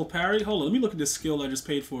successful parry? Hold on, let me look at this skill I just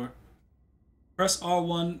paid for. Press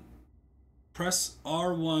R1. Press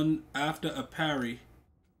R1 after a parry.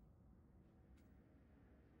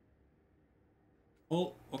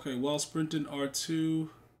 Oh, okay, while sprinting R2.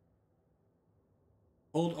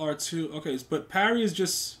 Hold R2. Okay, but parry is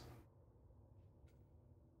just...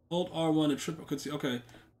 Hold R1 and triple... Okay,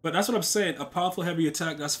 but that's what I'm saying. A powerful heavy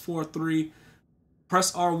attack, that's 4-3.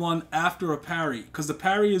 Press R1 after a parry. Because the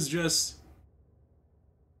parry is just...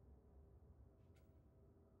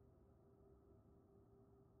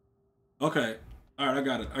 Okay. Alright, I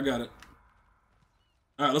got it.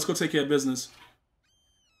 Alright, let's go take care of business.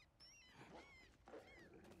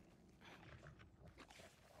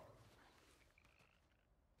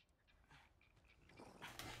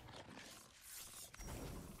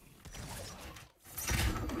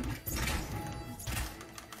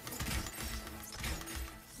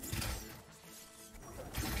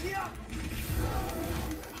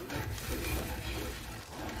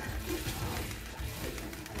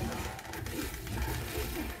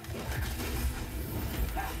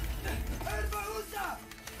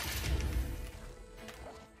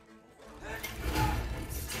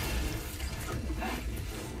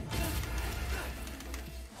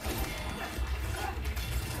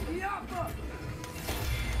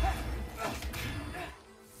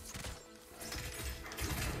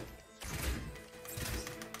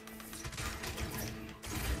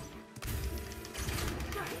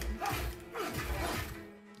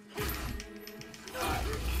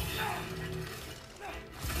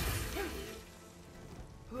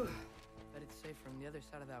 From the other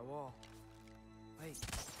side of that wall. Wait,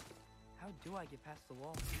 how do I get past the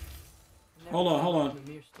wall? Hold on.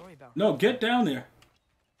 No, get down there.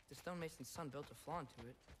 The stonemason's son built a flaw into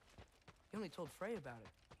it. He only told Frey about it,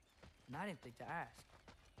 and I didn't think to ask.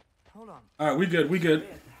 Hold on. All right, we good. Frey at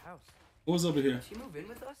the house. What was over here? Did she move in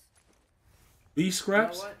with us? Bee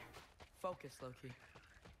scraps? You know what? Focus, Loki.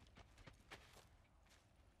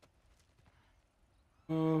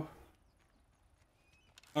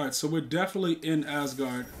 Alright, so we're definitely in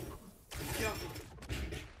Asgard.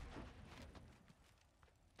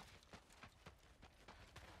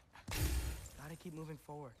 keep moving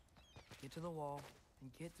forward. Get to the wall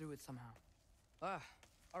and get through it somehow.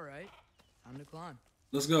 All right. Time to climb.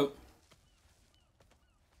 Let's go.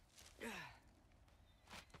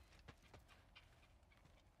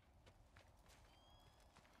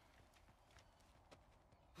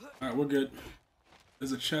 All right, we're good.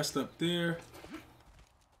 There's a chest up there.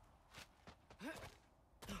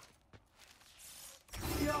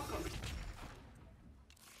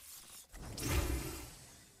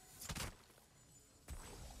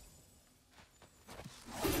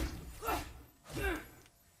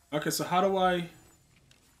 Okay, so how do I...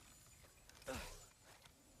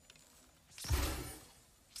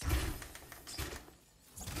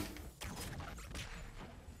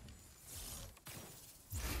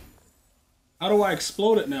 How do I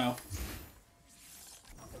explode it now?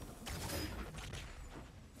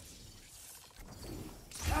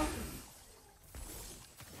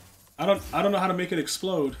 I don't know how to make it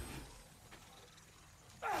explode.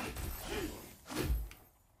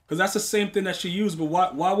 Because that's the same thing that she used, but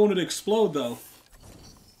why won't it explode though?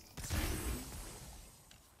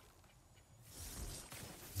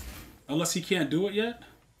 Unless he can't do it yet?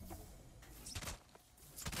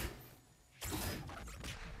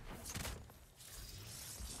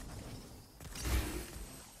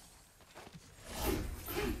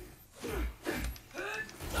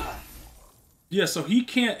 Yeah, so he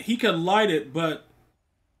can light it, but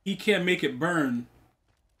he can't make it burn.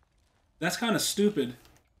 That's kind of stupid.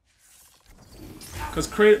 Because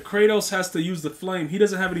Kratos has to use the flame. He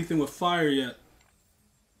doesn't have anything with fire yet.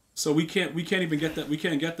 So we can't even get that. We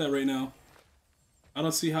can't get that right now. I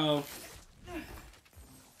don't see how.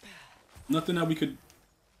 Nothing that we could,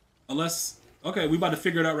 unless, okay, we about to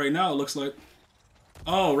figure it out right now, it looks like.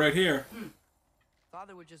 Oh, right here.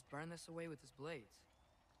 Father would just burn this away with his blades.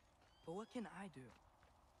 But what can I do?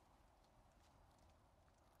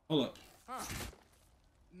 Hold up. Huh.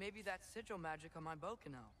 Maybe that sigil magic on my bow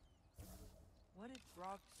can help. What did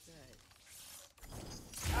Brock say?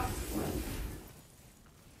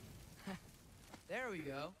 There we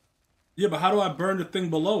go. Yeah, but how do I burn the thing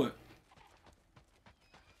below it?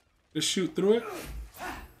 Just shoot through it?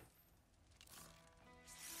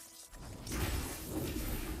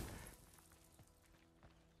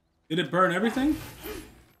 Did it burn everything?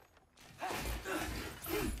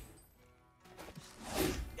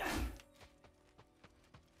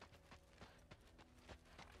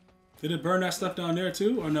 Did it burn that stuff down there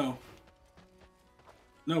too, or no?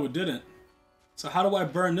 No, it didn't. So how do I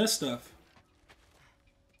burn this stuff?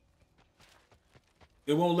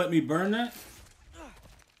 It won't let me burn that?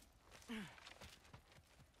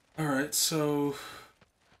 Alright, so...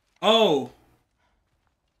 Oh!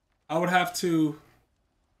 I would have to...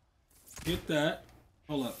 Get that.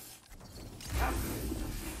 Hold up.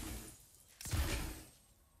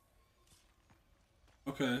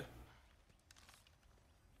 Okay.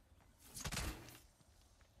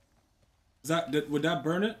 Would that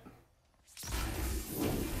burn it?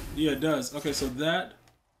 Yeah, it does. Okay, so that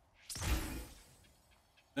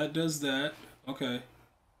does that. Okay.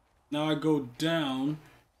 Now I go down.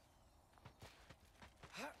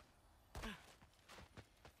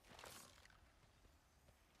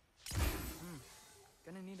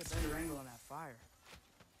 Gonna need a better angle on that fire.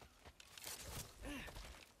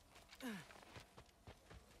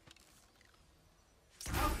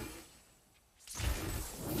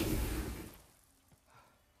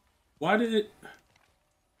 Why did it...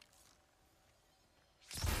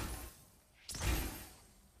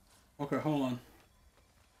 Okay, hold on.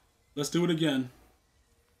 Let's do it again.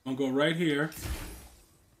 I'm gonna go right here.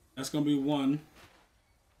 That's gonna be one.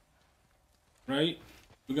 Right?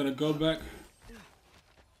 We're gonna go back.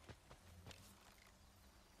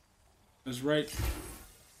 That's right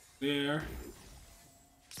there.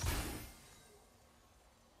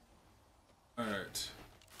 Alright.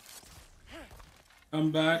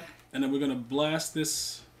 Come back, and then we're gonna blast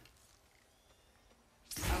this.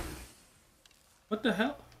 What the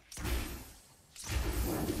hell?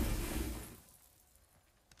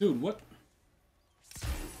 Dude, what?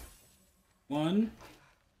 One.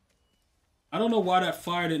 I don't know why that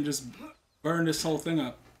fire didn't just burn this whole thing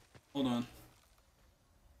up. Hold on.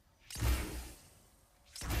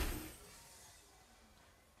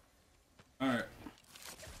 Alright.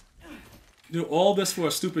 Do all this for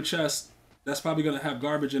a stupid chest. That's probably gonna have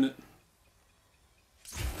garbage in it.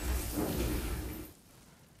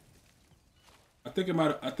 I think we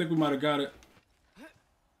might have got it.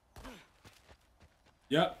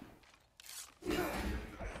 Yep.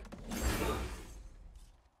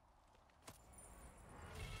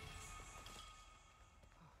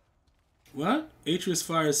 What? Atreus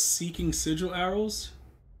fires seeking sigil arrows?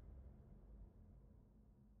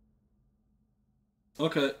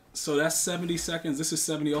 Okay, so that's 70 seconds. This is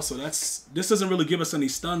 70 also. This doesn't really give us any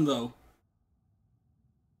stun though.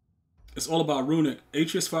 It's all about runic.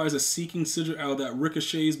 Atreus fires a seeking sigil arrow that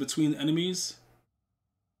ricochets between enemies.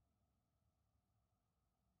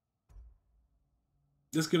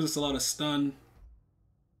 This gives us a lot of stun.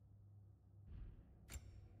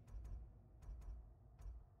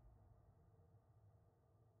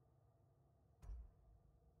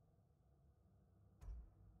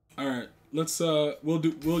 All right, let's we'll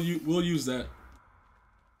use that.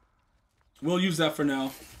 We'll use that for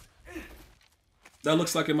now. That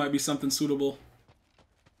looks like it might be something suitable.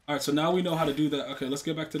 All right, so now we know how to do that. Okay, let's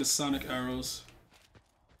get back to the sonic arrows.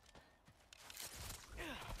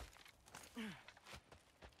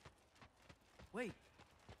 Wait,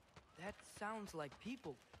 that sounds like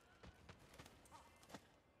people.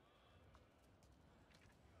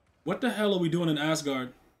 What the hell are we doing in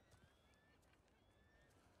Asgard?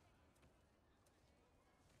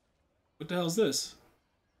 What the hell is this?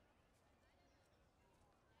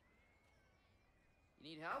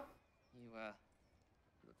 You need help? You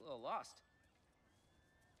look a little lost.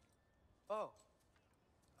 Oh,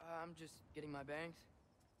 I'm just getting my bearings.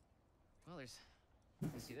 Well, there's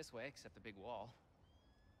nothing to see this way except the big wall.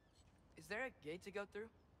 Is there a gate to go through?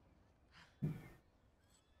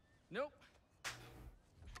 Nope.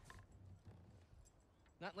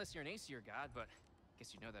 Not unless you're an Aesir god, but I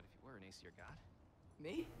guess you'd know that if you were an Aesir god.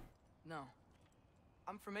 Me? No.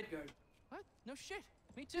 I'm from Midgard. What? No shit.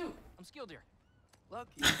 Me too. I'm Skildir.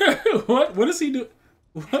 Lucky. What? What does he do?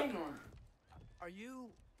 What? Hang on. Are you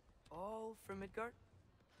all from Midgard?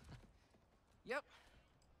 Yep.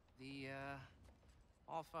 The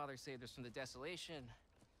Allfather saved us from the desolation.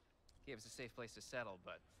 Gave us a safe place to settle,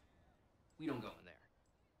 but we don't go in there.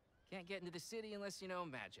 Can't get into the city unless you know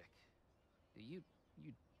magic. You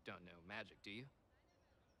don't know magic, do you?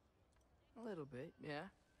 A little bit, yeah.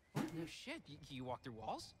 What? No shit. You walk through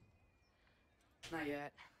walls? Not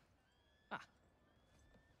yet. Huh.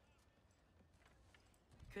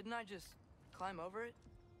 Couldn't I just climb over it?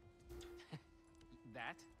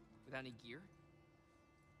 That? Without any gear?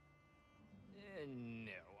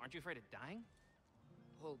 No. Aren't you afraid of dying?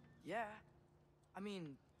 Well, yeah. I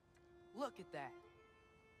mean, look at that.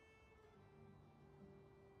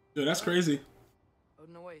 Dude, that's crazy.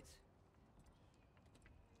 Odin awaits.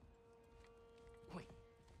 Wait,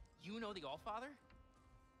 you know the Allfather?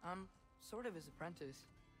 I'm sort of his apprentice.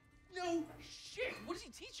 No shit! What is he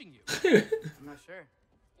teaching you? I'm not sure.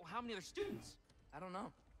 Well, how many other students? I don't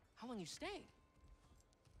know. How long you stayed?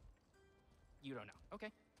 You don't know.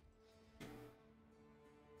 Okay.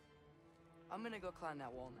 I'm gonna go climb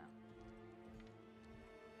that wall now.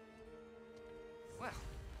 Well,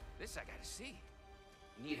 this I gotta see.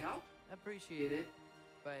 Need help? Appreciate it,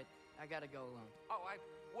 but I gotta go alone. Oh, I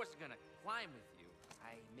wasn't gonna climb with you.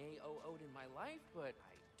 I may owe Odin my life, but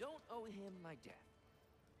I don't owe him my death.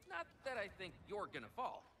 Not that I think you're gonna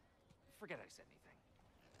fall. Forget I said anything.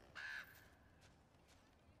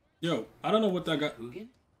 Yo, I don't know what that guy. Hugin?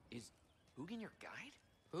 Is Hugin your guide?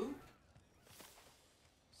 Who?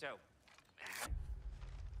 So.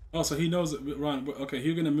 Oh, so he knows it. Ron, okay,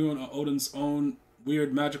 Hugin and Moon are Odin's own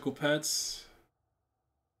weird magical pets.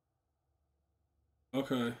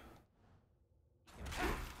 Okay.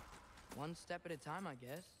 One step at a time, I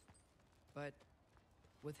guess. But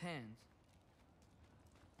with hands.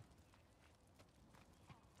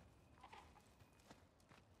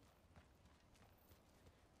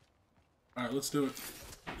 Alright, let's do it.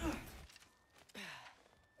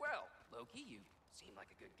 Well, Loki, you seem like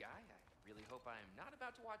a good guy. I really hope I am not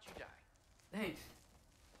about to watch you die. Thanks.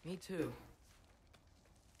 Me too.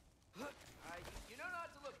 You know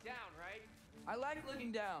not to look down, right? I like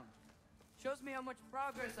looking down. Shows me how much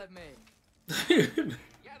progress I've made.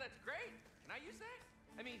 Yeah, that's great. Can I use that?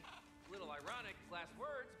 I mean, a little ironic, last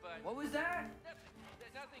words, but... What was that?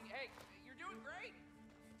 Nothing. Hey, you're doing great.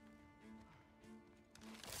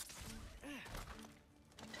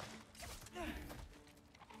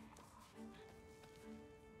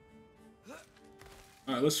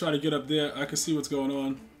 Alright, let's try to get up there. I can see what's going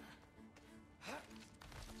on.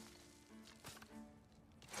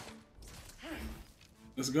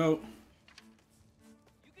 Let's go.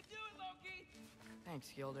 You can do it, Loki. Thanks,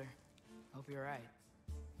 Gilder. Hope you're right.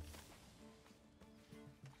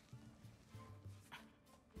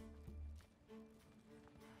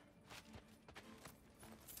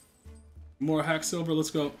 More hack silver,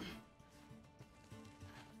 let's go.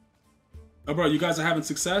 Oh, bro, you guys are having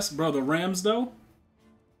success? Bro, the Rams, though?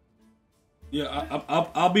 Yeah,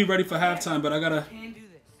 I'll be ready for halftime, but I gotta... I can do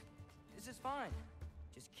this. This is fine.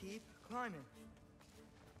 Just keep climbing.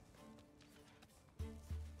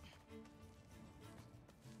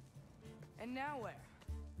 And now where?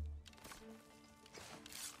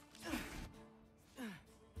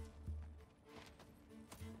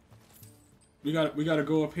 We gotta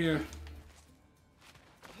go up here.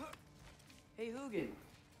 Hey, Hugin.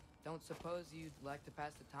 Don't suppose you'd like to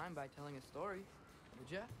pass the time by telling a story,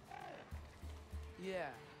 would ya? Yeah,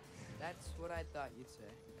 that's what I thought you'd say.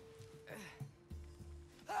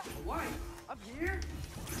 Why? Up here?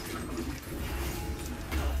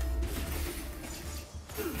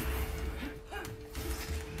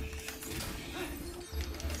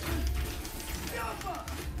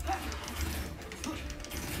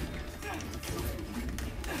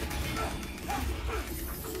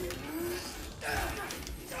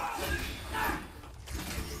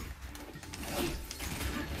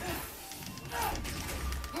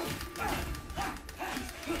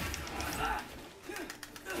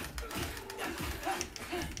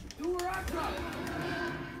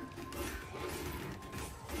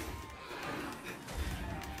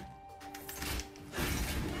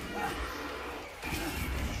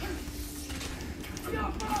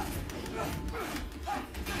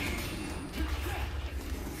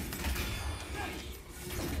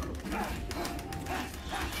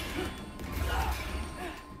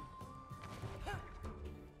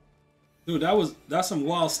 Dude, that's some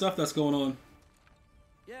wild stuff that's going on.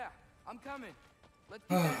 Yeah, I'm coming. Let's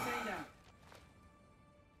get that thing down.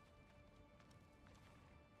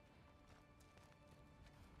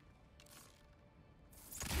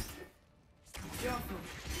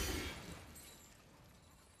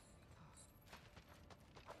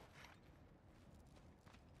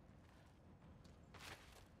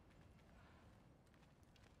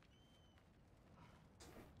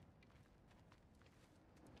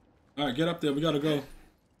 All right, get up there. We gotta go.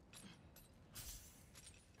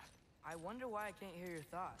 I wonder why I can't hear your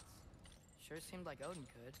thoughts. Sure seemed like Odin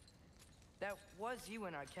could. That was you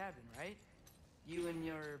in our cabin, right? You and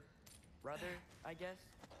your brother, I guess?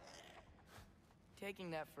 Taking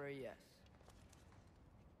that for a yes.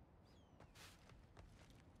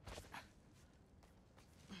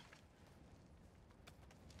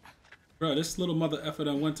 Bro, this little mother effer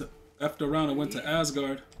that effed around and went to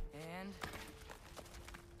Asgard. And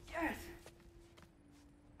yes!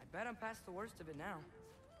 I bet I'm past the worst of it now.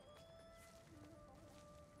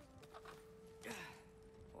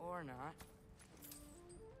 Or not.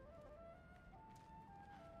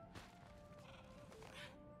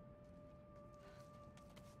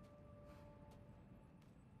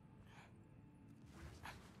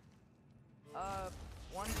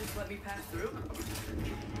 Want to just let me pass through?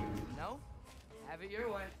 No? Have it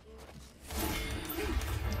your way.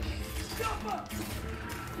 Jump up!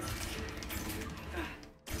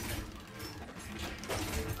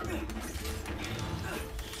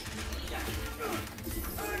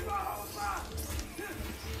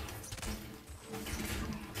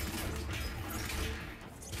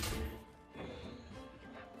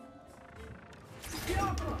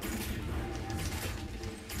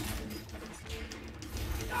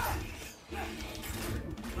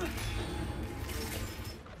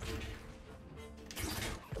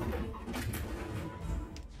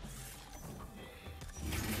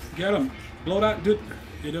 Get him. Blow that dude.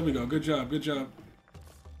 Yeah, there we go. Good job. Good job.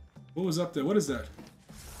 What was up there? What is that?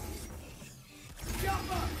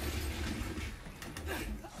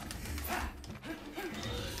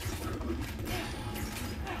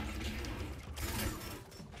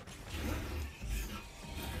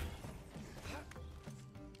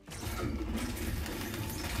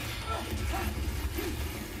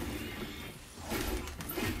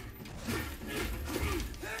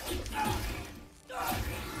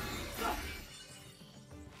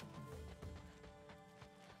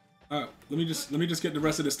 Alright, let me just get the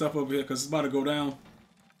rest of this stuff over here because it's about to go down.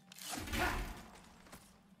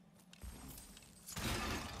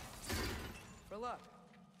 For luck.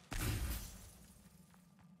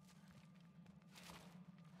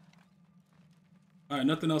 Alright,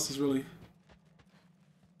 nothing else is really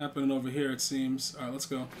happening over here, it seems. Alright, let's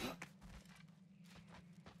go.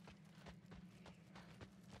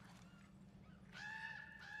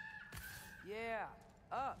 Yeah,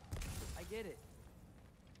 up. I get it.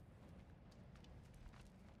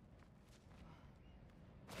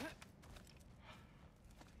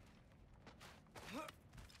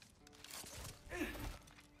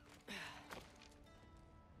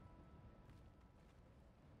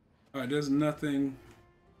 Alright, there's nothing.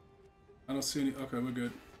 I don't see any. Okay, we're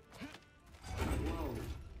good. Whoa.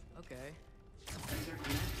 Okay.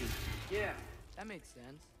 Yeah, that makes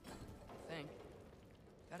sense. I think.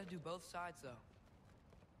 Gotta do both sides, though.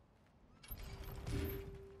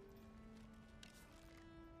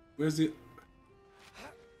 Where's the...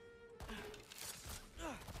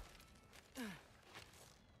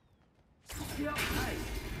 Nice.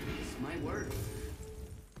 This might work.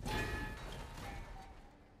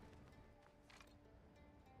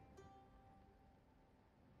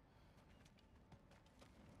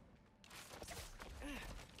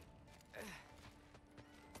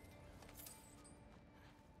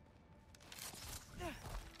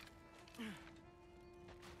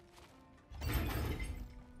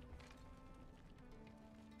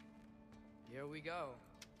 Here we go.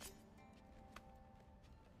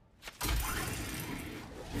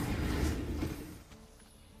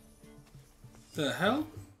 The hell?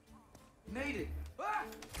 Made it. Ah!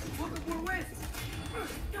 Look at we're with.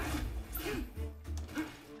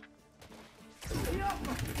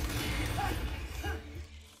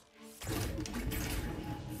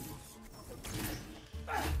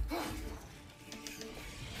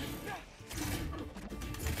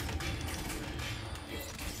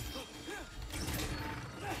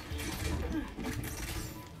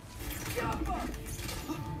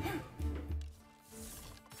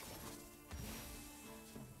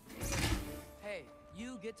 Hey,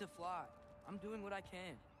 you get to fly. I'm doing what I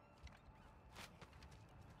can.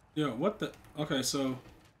 Yo, what the? Okay, so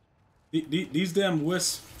these damn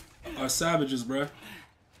wisps are savages, bruh.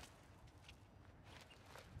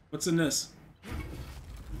 What's in this?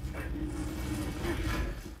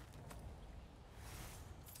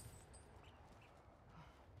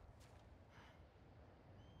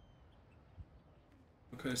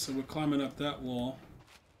 Okay, so we're climbing up that wall.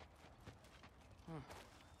 Huh.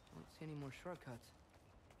 Don't see any more shortcuts.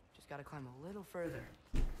 Just gotta climb a little further.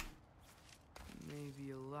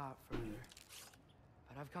 Maybe a lot further.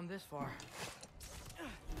 But I've come this far.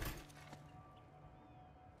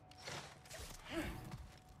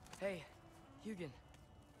 Hey, Hugin.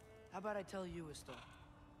 How about I tell you a story?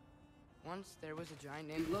 Once there was a giant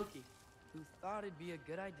named Loki who thought it'd be a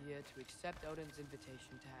good idea to accept Odin's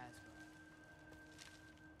invitation to Asgard.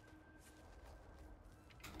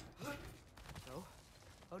 So,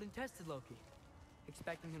 Odin tested Loki,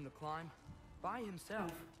 expecting him to climb by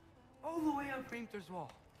himself all the way up Hrimthur's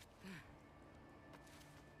wall.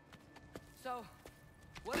 So,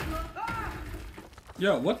 what did Loki... Ah!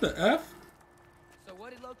 Yo, what the F? So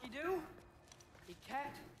what did Loki do? He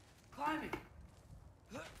kept climbing.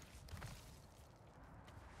 He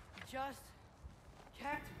just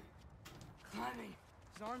kept climbing.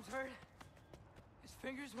 His arms hurt. His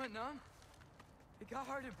fingers went numb. It got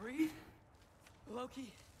hard to breathe.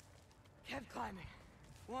 Loki kept climbing.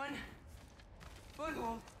 One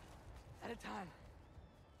foothold at a time.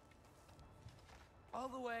 All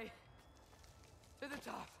the way to the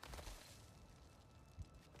top.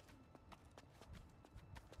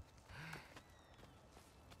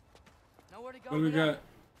 Nowhere to go. What do we got?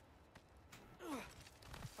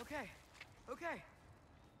 Okay. Okay.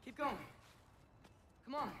 Keep going.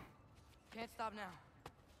 Come on. Can't stop now.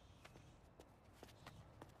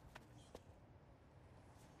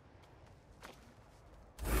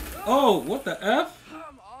 Oh, what the F?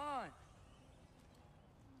 Come on.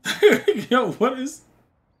 Yo, what is...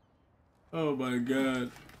 Oh my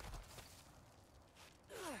god.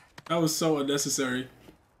 That was so unnecessary.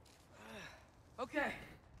 Okay.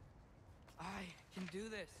 I can do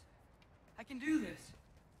this. I can do this.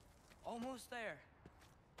 Almost there.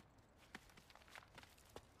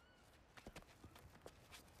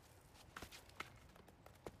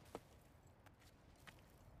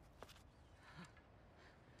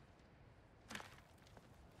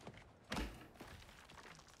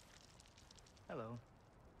 Hello.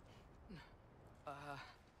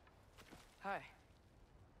 Hi.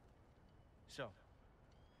 So,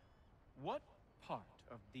 what part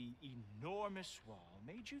of the enormous wall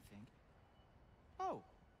made you think, oh,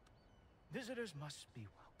 visitors must be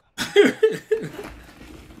welcome?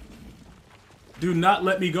 Do not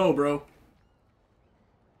let me go, bro.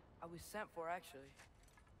 I was sent for, actually.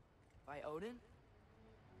 By Odin?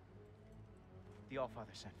 The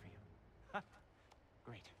Allfather sent for you. Huh.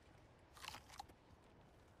 Great.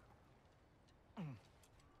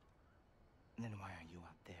 Then why are you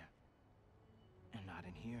out there? And not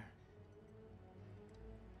in here?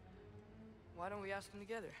 Why don't we ask them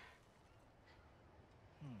together?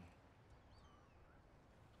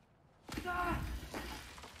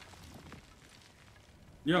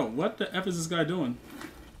 Yo, what the F is this guy doing?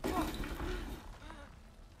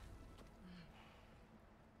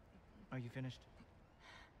 Are you finished?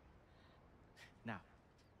 Now,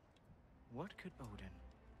 what could Odin,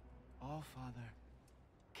 Allfather,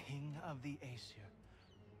 King of the Aesir,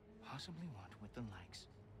 possibly want with the likes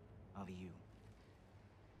of you?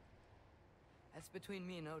 That's between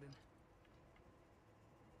me and Odin.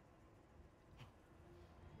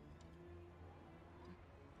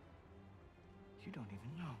 you don't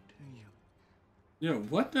even know, do you? Yo,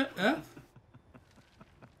 what the F?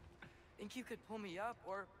 Think you could pull me up,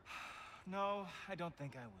 or... No, I don't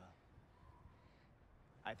think I will.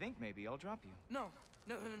 I think maybe I'll drop you. No.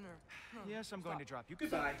 Yes, I'm Stop. going to drop you.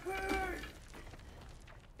 Goodbye.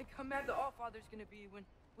 Think how mad the Allfather's gonna be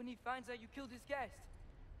when he finds out you killed his guest.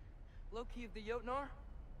 Loki of the Jotnar?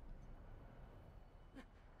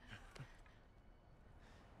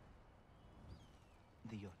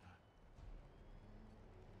 The Jotnar.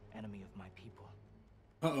 Enemy of my people.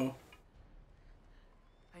 Uh-oh.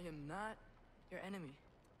 I am not your enemy.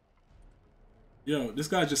 Yo, this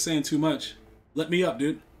guy's just saying too much. Let me up,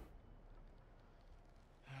 dude.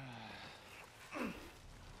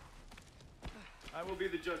 I will be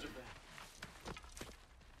the judge of that.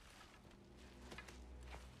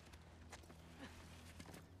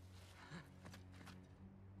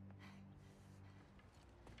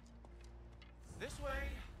 This way,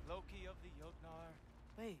 Loki of the Jotnar.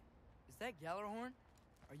 Wait, is that Gallarhorn?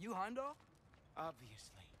 Are you Heimdall?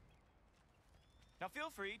 Obviously. Now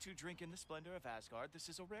feel free to drink in the splendor of Asgard. This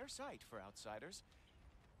is a rare sight for outsiders.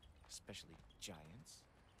 Especially giants.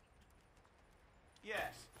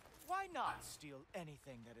 Yes, why not steal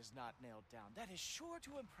anything that is not nailed down? That is sure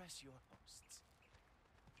to impress your hosts.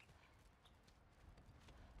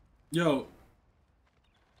 Yo.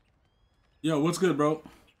 Yo, what's good, bro?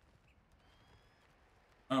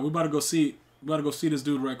 Alright, we about to go see this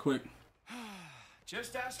dude right quick.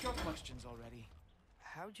 Just ask your questions already.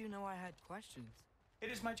 How'd you know I had questions? It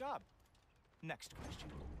is my job. Next question.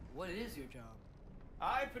 What is your job?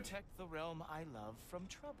 I protect the realm I love from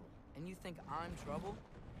trouble. And you think I'm trouble?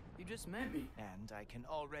 You just met me. And I can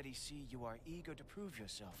already see you are eager to prove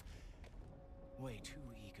yourself. Way too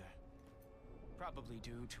eager. Probably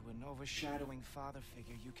due to an overshadowing father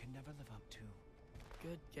figure you can never live up to.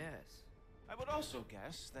 Good guess. I would also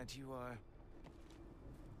guess that you are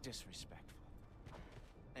disrespectful,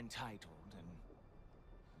 entitled, and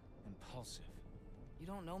impulsive. You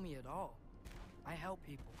don't know me at all. I help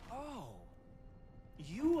people. Oh,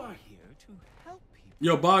 you are here to help people.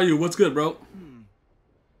 Yo, Bayou, what's good, bro?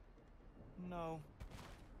 No.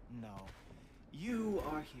 You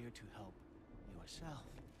are here to help yourself.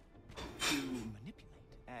 To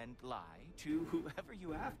manipulate and lie to whoever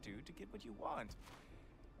you have to get what you want.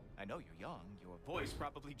 I know you're young. Your voice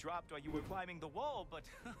probably dropped while you were climbing the wall, but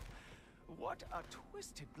what a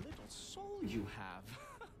twisted little soul you have.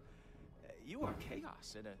 You are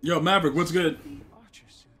chaos in a... Yo, Maverick, what's good? Archer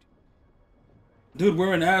suit. Dude,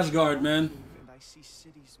 we're in Asgard, man. And I see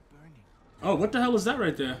cities burning. Oh, what the hell is that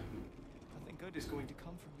right there? Nothing good is going to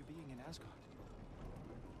come from you being in Asgard.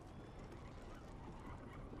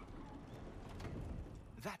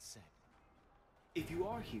 That said, if you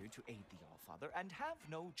are here to aid the Allfather and have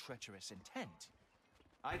no treacherous intent,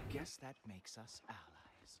 I guess that makes us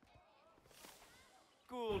allies.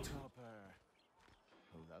 Ghoultopper.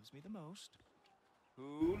 Who loves me the most?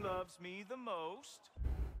 Who loves me the most?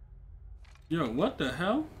 Yo, what the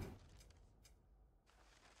hell?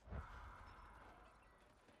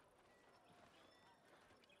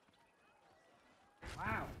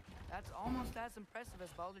 Wow, that's almost as impressive as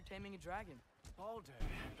Baldur taming a dragon. Baldur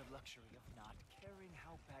had the luxury of not caring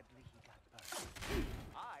how badly he got burned.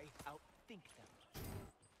 I outthink them.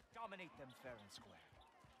 Dominate them fair and square.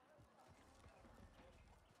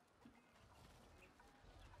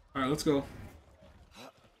 Alright, let's go.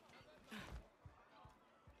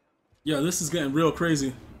 Yo, this is getting real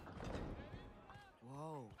crazy.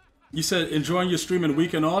 Whoa. You said enjoying your stream and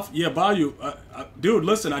weekend off? Yeah, Bayou. Dude,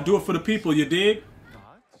 listen, I do it for the people, you dig?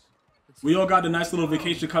 We all got a nice little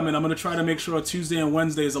vacation coming. I'm gonna try to make sure Tuesday and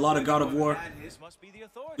Wednesday is a lot of God of War.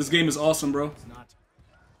 This game is awesome, bro. It's not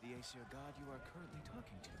the Aesir god you are currently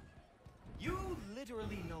talking to. You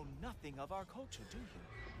literally know nothing of our culture, do you?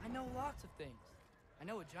 I know lots of things. I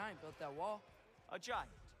know a giant built that wall. A giant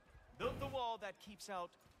built the wall that keeps out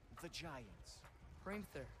the giants.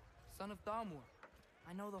 Hrimthur, son of Thalmor.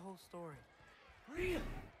 I know the whole story. Really?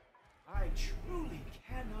 I truly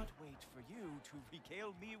cannot wait for you to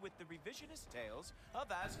regale me with the revisionist tales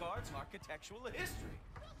of Asgard's architectural history.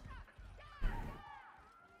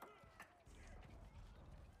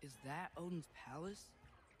 Is that Odin's palace?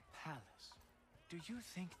 Palace? Do you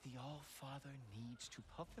think the All-Father needs to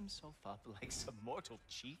puff himself up like some mortal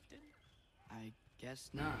chieftain? I guess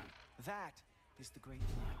not. That is the Great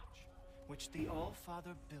Lodge, which the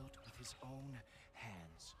All-Father built with his own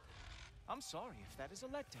hands. I'm sorry if that is a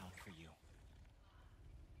letdown for you.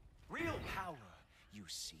 Real power, you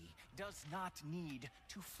see, does not need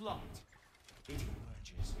to flaunt. It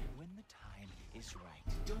emerges when the time is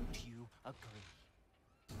right. Don't you agree?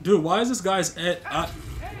 Dude, why is this guy's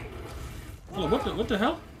Oh, what the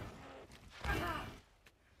hell?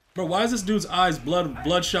 Bro, why is this dude's eyes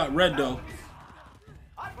bloodshot red though?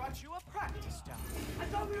 I brought you a practice down. I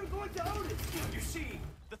thought we were going to own it. You see,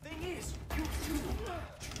 the thing is, you two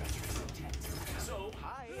treasures intent. So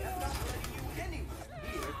I am not letting you anywhere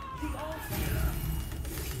near the altar.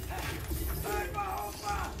 Hey,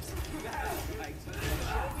 Mahoma! That's right.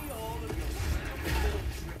 Show me all of your little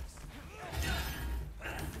tricks.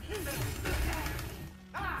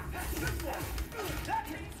 Ah, good one. That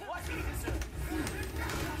is what he deserves.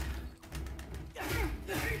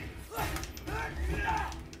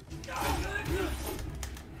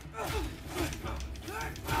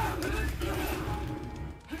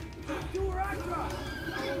 Do where I drop.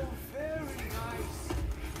 Oh, very nice.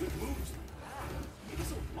 Good moves. It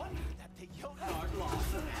is a wonder that the Jotnar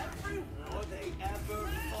lost every war they ever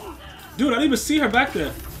fought. Dude, I didn't even see her back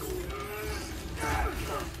there.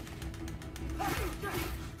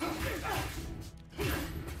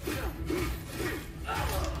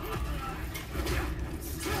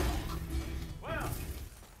 Well,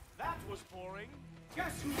 that was boring.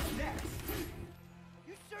 Guess who's next?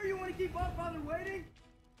 You sure you want to keep our father waiting?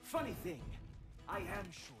 Funny thing, I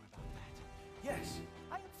am sure about that. Yes,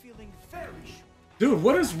 I am feeling very sure. Dude,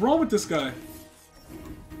 what is wrong with this guy?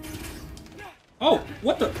 Oh,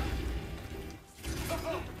 what the?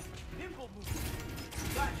 Oh, nimble move.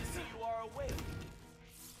 Glad to see you are awake.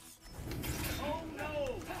 Oh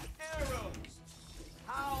no, arrows.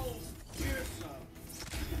 How fearsome.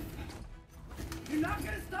 You're not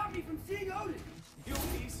going to stop me from seeing Odin. You'll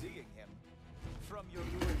be seeing him from your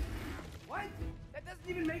ruin. What? That doesn't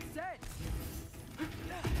even make sense.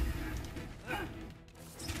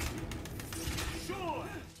 Sure,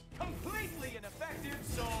 completely ineffective,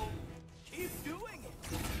 so keep doing it.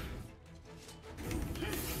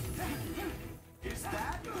 Is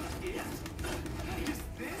that it? Is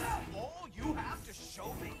this all you have to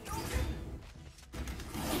show me?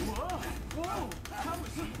 Whoa, whoa, how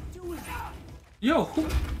is he doing that? Yo,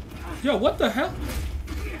 yo, what the hell?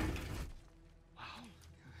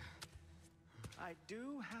 I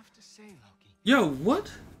do have to say, Loki. Yo,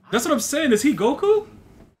 what? That's what I'm saying. Is he Goku?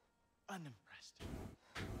 Unimpressed.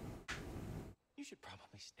 You should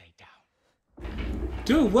probably stay down.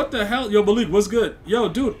 Dude, what the hell? Yo, Malik, what's good? Yo,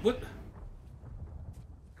 dude, what?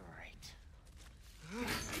 Great.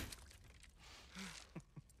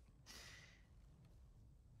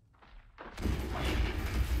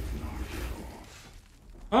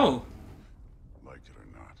 Oh. Like it or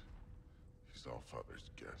not, he's Allfather's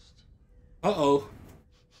guest. Uh-oh.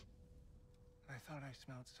 I thought I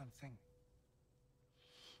smelled something.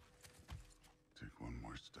 Take one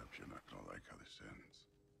more step, you're not gonna like how this ends.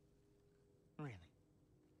 Really?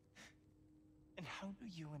 And how do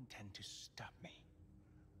you intend to stop me?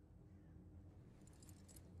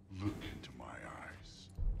 Look into my eyes.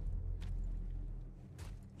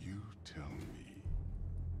 You tell me.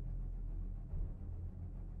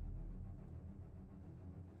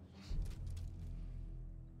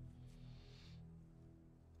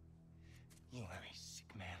 You are a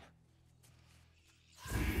sick man.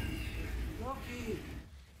 Loki,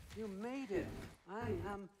 you made it. I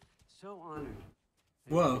am so honored.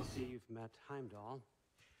 And Whoa. I see you've met Heimdall.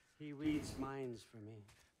 He reads minds for me.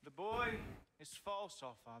 The boy is false,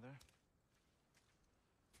 Allfather.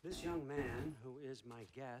 This young man, who is my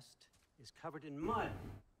guest, is covered in mud.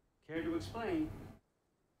 Care to explain?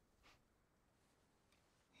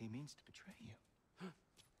 He means to betray you.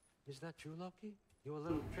 Is that true, Loki? You a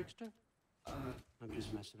little trickster? I'm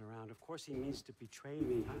just messing around. Of course he means to betray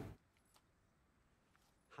me, huh?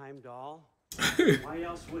 Heimdall? Why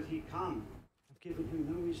else would he come? I've given him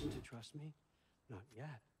no reason to trust me. Not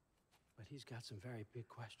yet. But he's got some very big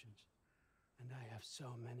questions. And I have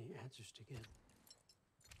so many answers to give.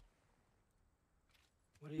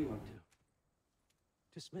 What are you up to?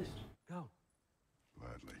 Dismissed. Go.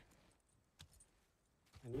 Gladly.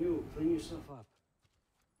 And you, clean yourself up.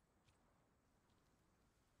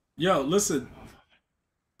 Yo, listen.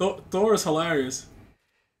 Thor is hilarious.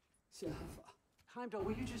 Heimdall,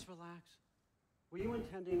 will you just relax? Were you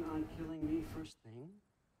intending on killing me first thing?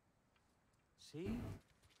 See?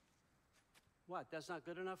 What, that's not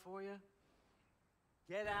good enough for you?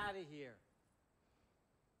 Get out of here.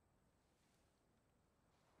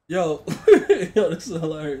 Yo, yo, this is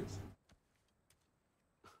hilarious.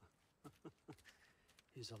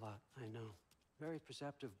 He's a lot, I know. Very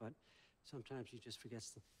perceptive, but sometimes he just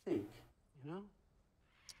forgets to think, you know?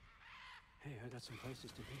 Hey, I got some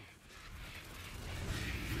places to be.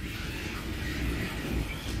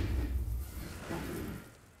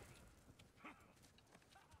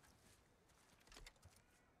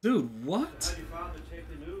 Dude, what? How'd your father take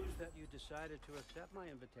the news that you decided to accept my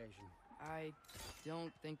invitation. I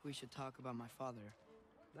don't think we should talk about my father.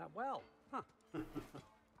 Not well, huh?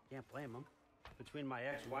 Can't blame him. Between my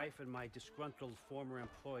ex-wife and my disgruntled former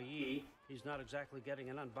employee, he's not exactly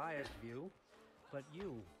getting an unbiased view. But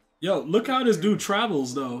you... Yo, look how this dude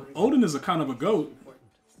travels, though. Odin is a kind of a goat.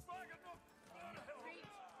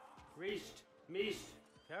 Priest, Meest,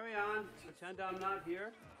 carry on. Pretend I'm not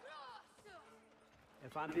here.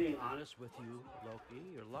 If I'm being honest with you, Loki,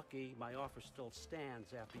 you're lucky my offer still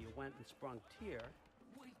stands after you went and sprung Tyr.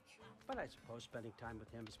 But I suppose spending time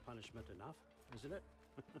with him is punishment enough, isn't it?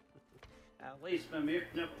 At least Mimir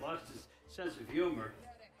never lost his sense of humor.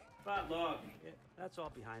 But look, that's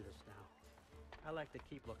all behind us now. I like to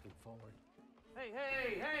keep looking forward. Hey,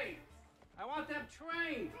 hey, hey! I want them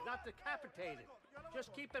trained, not decapitated.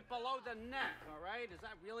 Just keep it below the neck, all right? Is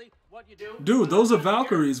that really what you do? Dude, those are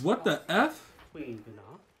Valkyries. What the F? Queen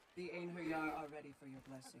Gna. The Einherjar are ready for your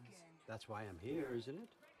blessings. That's why I'm here, isn't it?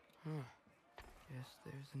 Huh. Guess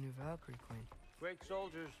there's a new Valkyrie queen. Great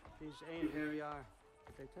soldiers, these Einherjar.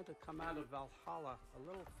 But they tend to come out of Valhalla a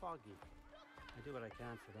little foggy. I do what I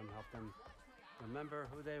can for them, help them remember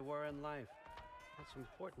who they were in life. That's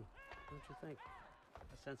important, don't you think?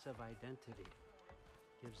 A sense of identity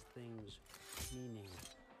gives things meaning.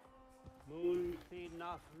 Moon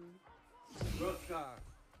Nafen, Rothgar.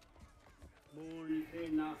 Moon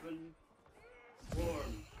Nafen,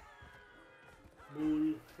 Worm.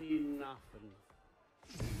 Moon Nafen,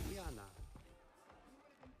 Yana.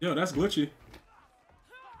 Yo, that's glitchy.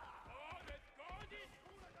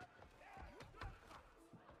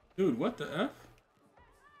 Dude, what the F?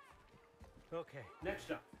 Okay,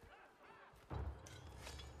 next up.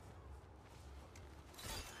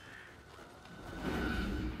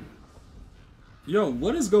 Yo,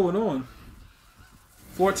 what is going on?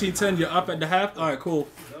 14-10, you're up at the half? Alright, cool.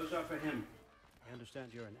 Those are for him. I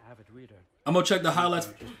understand you're an avid reader. I'm gonna check the highlights.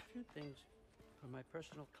 Just a few things from my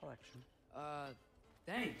personal collection.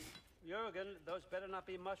 Thanks. Jurgen, those better not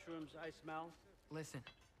be mushrooms I smell. Listen,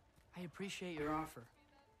 I appreciate your offer,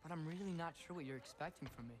 but I'm really not sure what you're expecting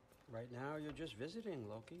from me. Right now, you're just visiting,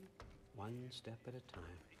 Loki. One step at a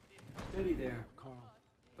time. Steady there, Carl.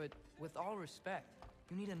 But with all respect,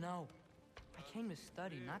 you need to know. I came to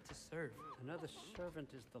study, not to serve. Another servant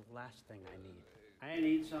is the last thing I need. I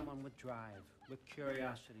need someone with drive, with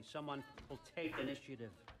curiosity, someone who'll take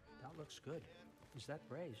initiative. That looks good. Is that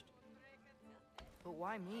praised? But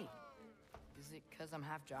why me? Is it because I'm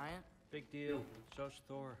half giant? Big deal. So's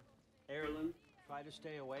Thor. Erlen, try to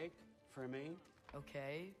stay awake for me.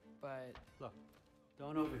 Okay, but... Look,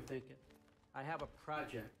 don't overthink it. I have a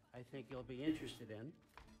project I think you'll be interested in.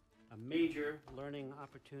 A major learning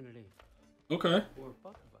opportunity. Okay. For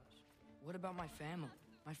both of us. What about my family?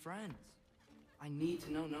 My friends? I need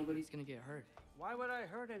to know nobody's gonna get hurt. Why would I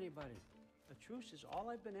hurt anybody? A truce is all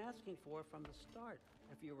I've been asking for from the start,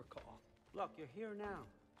 if you recall. Look, you're here now.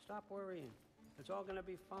 Stop worrying. It's all gonna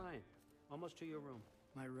be fine. Almost to your room.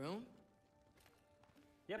 My room?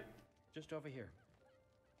 Yep, just over here.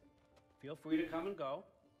 Feel free to come and go.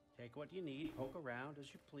 Take what you need, poke around as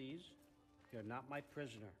you please. You're not my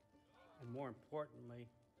prisoner. And more importantly,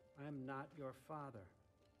 I'm not your father.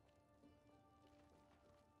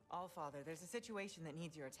 Allfather, there's a situation that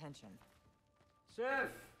needs your attention.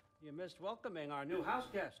 Sif, you missed welcoming our new house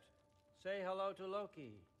guest. Say hello to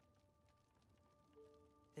Loki.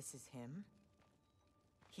 This is him.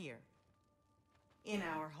 Here. In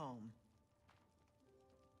our home.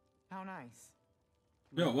 How nice.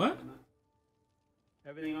 Yo, what?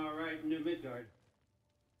 Everything all right in New Midgard?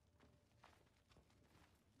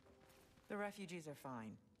 The refugees are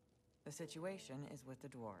fine. The situation is with the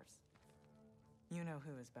dwarves. You know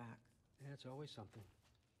who is back. Yeah, it's always something.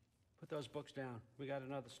 Put those books down. We got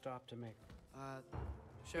another stop to make.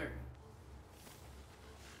 Sure.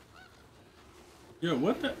 Yo,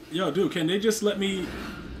 what the? Yo, dude, can they just let me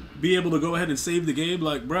be able to go ahead and save the game?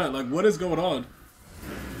 Like, bruh, like, what is going on?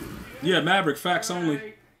 Yeah, Maverick, facts only.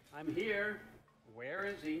 Right. I'm here. Where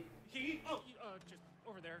is he? Just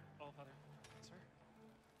over there, Allfather. Sir?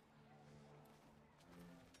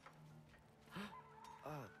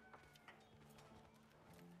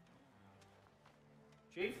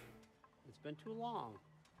 Chief, it's been too long.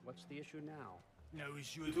 What's the issue now? No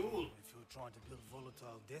issue at all if you're trying to build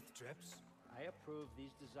volatile death traps. I approve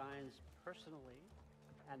these designs personally,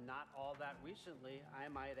 and not all that recently, I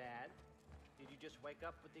might add. Did you just wake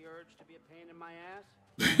up with the urge to be a pain in my ass?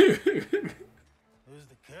 Who's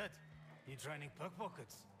the cut? You training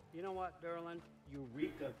pickpockets? You know what, Derlin? You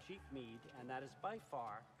reek of cheap mead, and that is by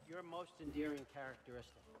far your most endearing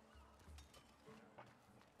characteristic.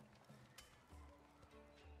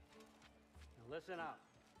 Now listen up.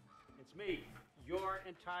 It's me, your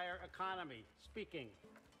entire economy, speaking.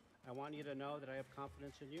 I want you to know that I have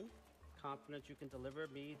confidence in you. Confidence you can deliver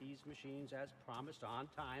me these machines as promised, on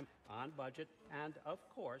time, on budget, and of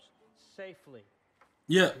course, safely.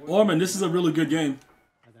 Yeah, Orman, this is a really good game.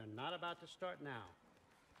 And they're not about to start now.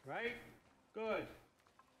 Right? Good.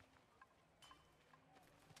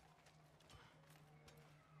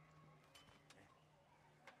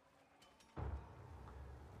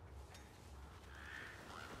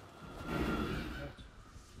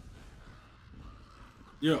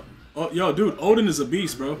 Yo, dude, Odin is a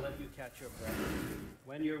beast, bro. Let you catch your breath.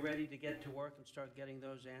 When you're ready to get to work and start getting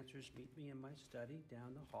those answers, meet me in my study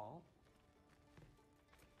down the hall.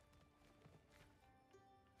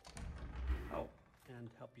 Oh,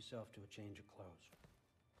 and help yourself to a change of clothes.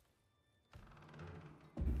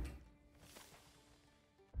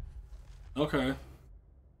 Okay.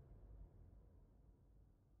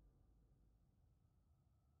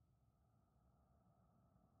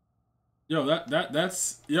 Yo,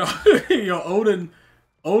 that's yo yo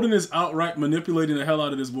Odin is outright manipulating the hell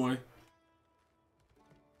out of this boy.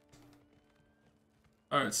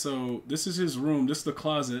 All right, so this is his room. This is the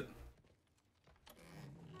closet.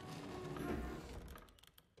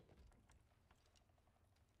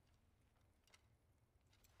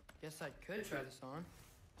 Guess I could try this on.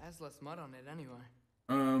 Has less mud on it anyway.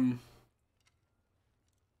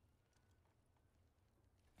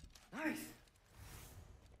 Nice.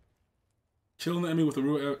 Killing the enemy with a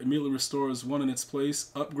root arrow immediately restores one in its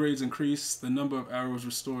place. Upgrades increase the number of arrows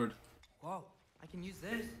restored. Whoa, I can use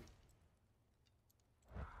this.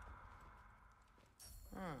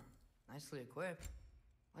 Huh, nicely equipped.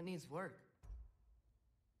 What needs work?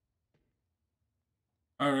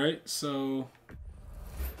 All right, so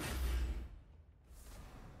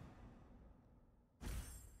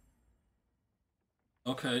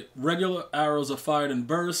okay, regular arrows are fired in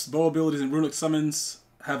bursts. Bow abilities and runic summons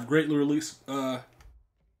have greatly released. Okay,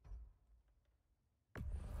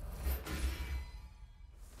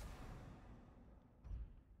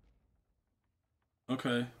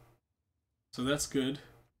 so that's good.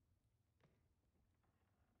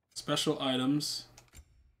 Special items.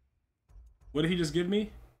 What did he just give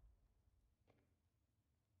me?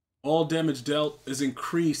 All damage dealt is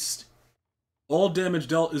increased. All damage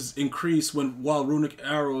dealt is increased while runic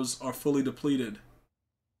arrows are fully depleted.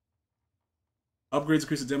 Upgrades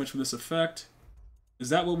increase the damage from this effect. Is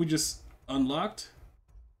that what we just unlocked?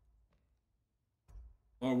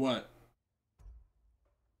 Or what?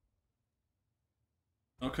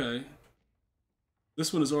 Okay.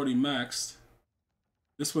 This one is already maxed.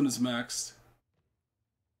 This one is maxed.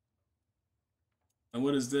 And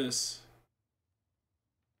what is this?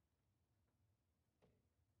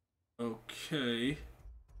 Okay.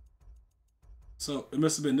 So it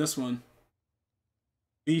must have been this one.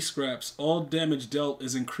 B scraps. All damage dealt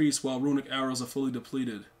is increased while runic arrows are fully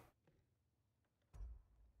depleted.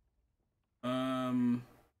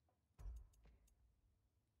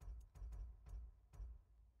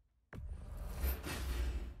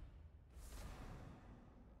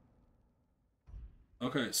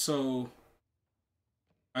 Okay, so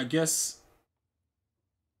I guess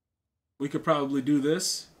we could probably do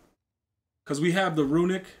this because we have the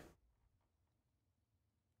runic.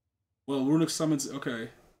 Well, runic summons. Okay,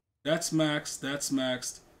 that's maxed. That's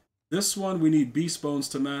maxed. This one we need beast bones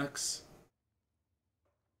to max.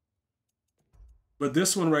 But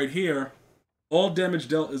this one right here, all damage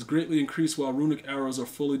dealt is greatly increased while runic arrows are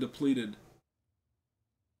fully depleted.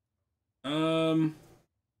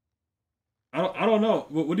 I don't know.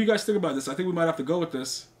 What do you guys think about this? I think we might have to go with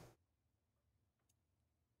this.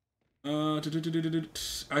 I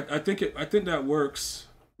think that works.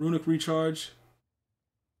 Runic recharge.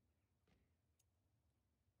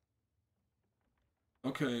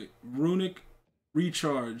 Okay, runic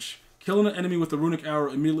recharge. Killing an enemy with a runic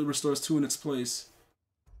arrow immediately restores 2 in its place.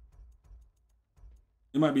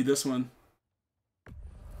 It might be this one.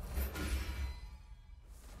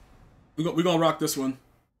 We're gonna rock this one.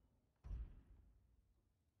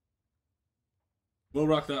 We'll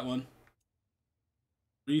rock that one.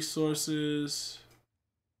 Resources.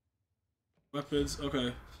 Weapons.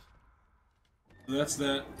 Okay. So that's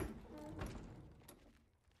that.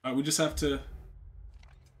 Alright, we just have to...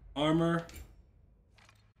 Armor.